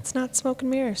 It's not smoke and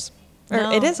mirrors. Or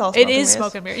No. it is all smoke and mirrors. It is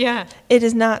smoke and mirrors, yeah. It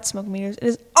is not smoke and mirrors. It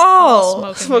is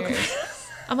all smoke and mirrors.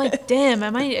 I'm like, damn,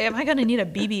 am I going to need a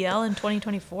BBL in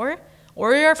 2024?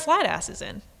 Or are flat asses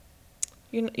in?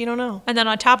 You don't know. And then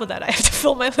on top of that, I have to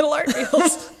fill my little art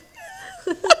reels.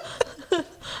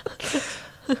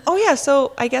 Oh, yeah.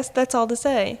 So I guess that's all to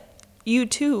say. You,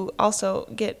 too, also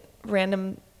get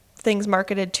random things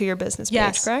marketed to your business page,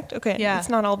 Yes. correct? Okay. Yeah. It's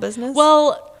not all business?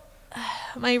 Well,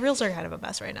 my reels are kind of a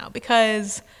mess right now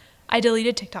because I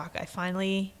deleted TikTok. I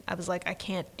was like, I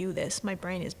can't do this. My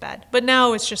brain is bad. But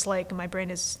now it's just like my brain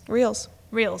is Reels.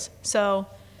 So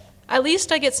at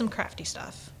least I get some crafty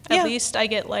stuff. At Yeah. least I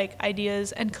get like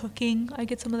ideas and cooking. I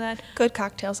get some of that. Good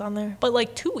cocktails on there. But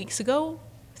like 3 weeks ago,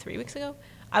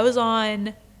 I was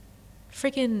on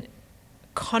freaking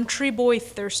Country Boy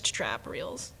Thirst Trap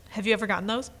reels. Have you ever gotten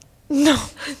those? No.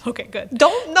 Okay, good.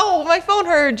 Don't. No, my phone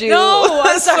heard you. No,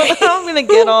 I'm sorry. So I'm going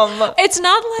to get them. It's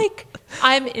not like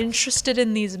I'm interested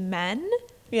in these men,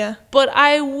 Yeah. but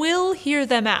I will hear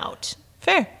them out.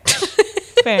 Fair.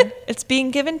 Fair. It's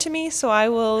being given to me, so I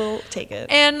will take it.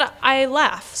 And I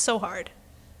laugh so hard.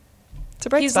 It's a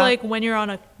bright He's spot. like, when you're on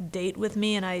a date with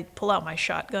me and I pull out my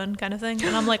shotgun kind of thing.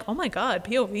 And I'm like, oh my God,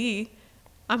 POV.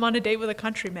 I'm on a date with a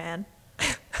country man.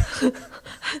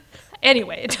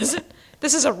 Anyway,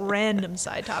 this is a random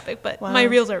side topic, but Wow. my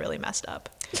reels are really messed up.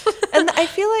 And I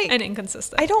feel like And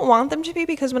inconsistent. I don't want them to be,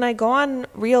 because when I go on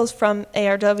reels from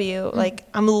ARW, like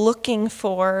I'm looking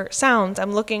for sounds,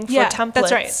 I'm looking for templates.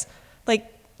 That's right. Like,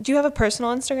 do you have a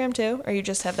personal Instagram too, or you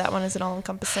just have that one as an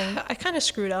all-encompassing? I kind of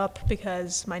screwed up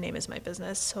because my name is my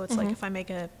business, so it's like if I make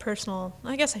a personal,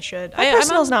 I guess I should. My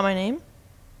personal is not my name.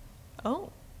 Oh.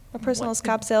 My personal is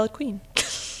Cobb Salad Queen.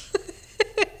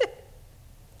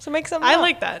 So make something I up.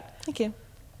 like that. Thank you.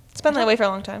 It's been that way for a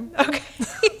long time. Okay.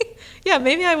 Yeah,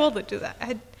 maybe I will do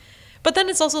that. But then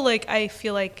it's also like, I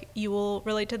feel like you will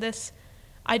relate to this.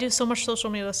 I do so much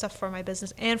social media stuff for my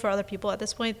business and for other people at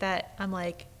this point that I'm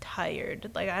like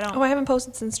tired. Like, I don't. Oh, I haven't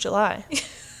posted since July.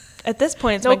 At this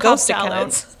point, it's No my ghost Cobb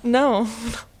account. salads. No.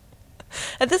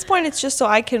 At this point, it's just so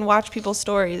I can watch people's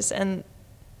stories, and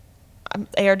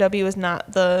ARW is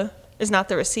not the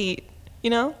receipt. You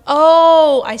know?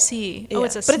 Oh, I see. Yeah. Oh,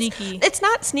 it's a But sneaky. It's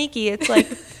not sneaky. It's like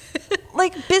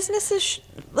like businesses.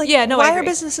 Like, Yeah, no, I why are agree.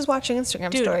 businesses watching Instagram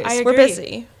Dude, stories? I We're agree.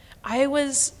 busy.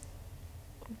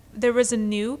 There was a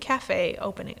new cafe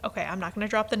opening. Okay, I'm not going to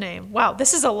drop the name. Wow,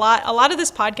 this is a lot. A lot of this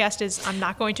podcast is I'm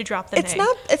not going to drop the name.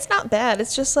 It's not bad.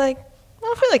 It's just like, I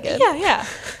don't feel like it. Yeah.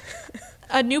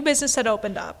 A new business had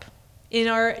opened up in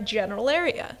our general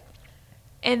area.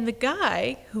 And the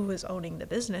guy who was owning the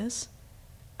business,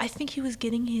 I think he was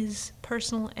getting his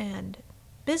personal and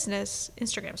business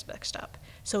Instagrams mixed up.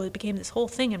 So it became this whole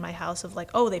thing in my house of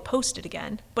like, oh, they posted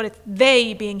again. But it's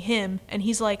they being him, and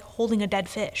he's like holding a dead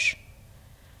fish.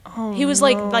 Oh, He was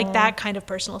like that kind of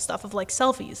personal stuff of like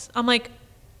selfies. I'm like,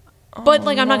 but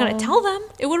like I'm not gonna tell them.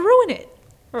 It would ruin it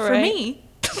for Right. me.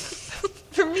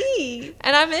 For me.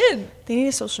 And I'm in. They need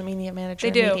a social media manager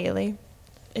They do. immediately.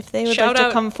 If they would Shout like to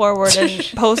out- come forward and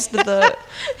post the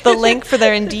link for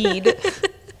their Indeed,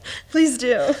 please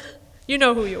do. You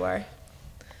know who you are.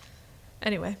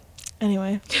 Anyway.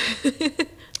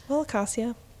 Well,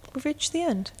 Akasya, we've reached the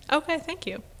end. Okay, thank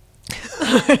you.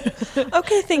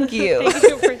 Okay, thank you. Thank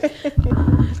you for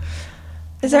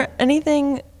Is there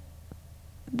anything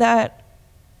else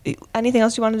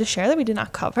you wanted to share that we did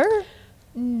not cover?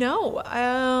 No.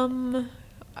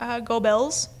 Go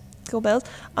Bells. Go Bills.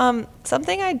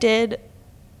 Something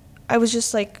I was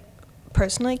just like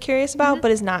personally curious about,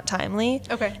 but is not timely.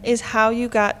 Okay. Is how you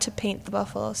got to paint the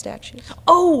buffalo statues.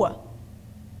 Oh.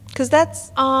 Because that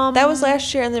was Um,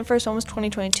 last year, and the first one was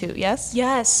 2022. Yes.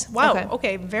 Yes. Wow. Okay.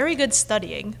 Okay. Very good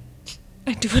studying.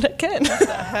 I do what I can. What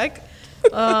the heck?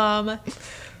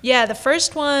 Yeah, the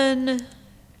first one,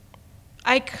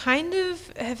 I kind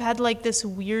of have had like this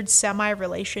weird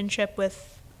semi-relationship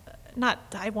with,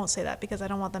 I won't say that because I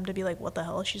don't want them to be like, what the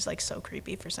hell? She's like so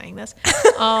creepy for saying this.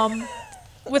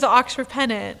 With the Oxford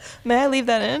pennant. May I leave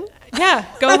that in? Yeah,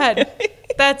 go ahead.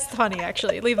 That's funny,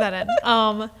 actually. Leave that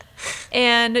in.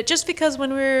 And just because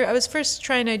I was first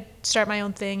trying to start my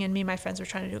own thing, and me and my friends were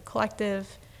trying to do a collective,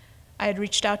 I had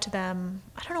reached out to them.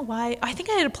 I don't know why. I think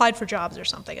I had applied for jobs or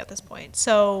something at this point.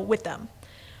 So with them.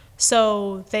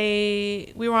 So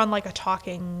we were on like a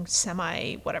talking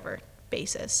whatever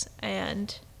basis.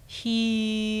 And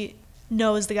he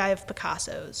knows the guy of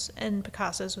Picasso's, and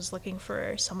Picasso's was looking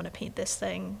for someone to paint this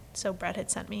thing. So Brett had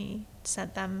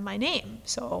sent them my name.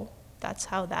 So that's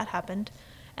how that happened.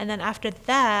 And then after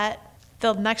that,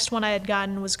 the next one I had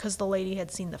gotten was because the lady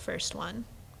had seen the first one,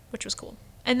 which was cool.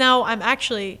 And now I'm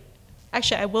actually,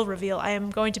 I will reveal, I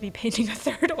am going to be painting a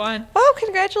third one Wow!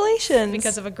 Congratulations.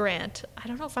 because of a grant. I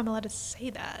don't know if I'm allowed to say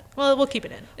that. Well, we'll keep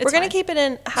it in. we're gonna keep it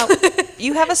in. How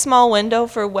you have a small window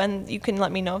for when you can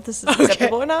let me know if this is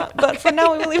acceptable or not. But for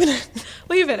now, we will leave it in.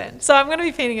 Leave it in. So I'm going to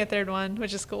be painting a third one,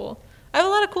 which is cool. I have a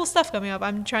lot of cool stuff coming up.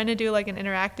 I'm trying to do like an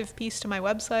interactive piece to my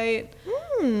website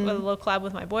with a little collab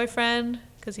with my boyfriend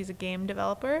because he's a game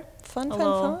developer. Fun.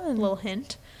 Little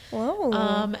hint. Whoa.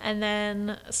 And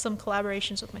then some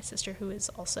collaborations with my sister who is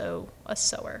also a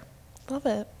sewer. Love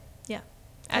it. Yeah.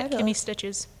 At Fabulous. Kimmy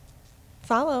Stitches.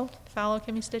 Follow.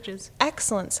 Kimmy Stitches.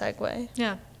 Excellent segue.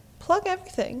 Yeah. Plug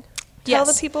everything. Tell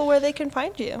Yes. the people where they can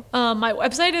find you. My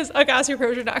website is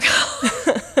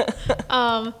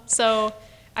akasyacrosier.com. So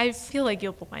I feel like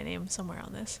you'll put my name somewhere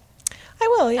on this. I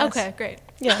will. Yes. Okay, great.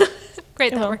 Yeah.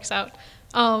 Great, that will. works out.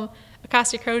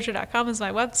 akasyacrosier.com is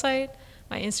my website.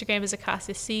 My Instagram is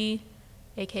akasyac,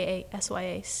 aka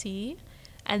SYAC.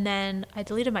 And then I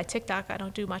deleted my TikTok. I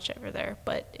don't do much over there,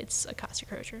 but it's Akasya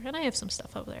Crosier, and I have some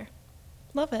stuff over there.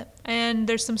 Love it. And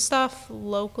there's some stuff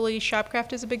locally.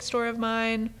 Shopcraft is a big store of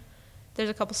mine. There's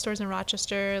a couple stores in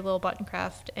Rochester, Little Button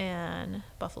Craft and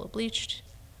Buffalo Bleached.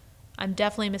 I'm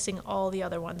definitely missing all the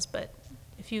other ones, but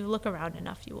if you look around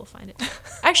enough, you will find it.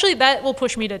 Actually, that will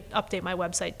push me to update my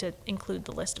website to include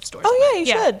the list of stores. Oh, yeah, you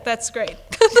should. That's great.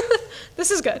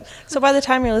 This is good. So by the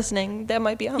time you're listening, that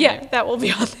might be on Yeah, there. that will be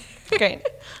on there.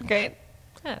 Great.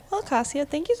 Yeah. Well, Akasya,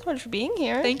 thank you so much for being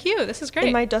here. Thank you. This is great.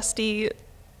 In my dusty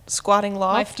squatting my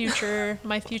loft future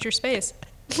space.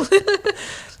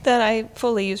 that I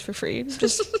fully use for free.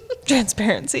 Just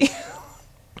transparency.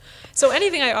 So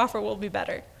anything I offer will be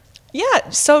better. Yeah,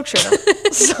 so true.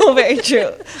 So very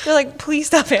true. They're like, please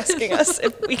stop asking us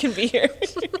if we can be here.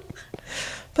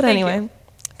 But anyway,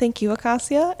 Thank you,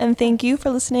 Akasya. And thank you for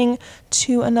listening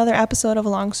to another episode of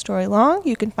Long Story Long.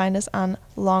 You can find us on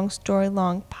Long Story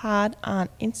Long Pod on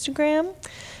Instagram.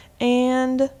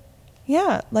 And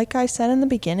yeah, like I said in the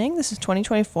beginning, this is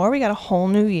 2024. We got a whole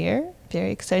new year.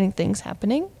 Very exciting things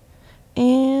happening.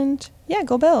 And yeah,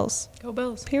 go Bills. Go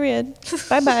Bills. Period.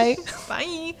 Bye-bye.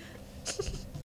 Bye.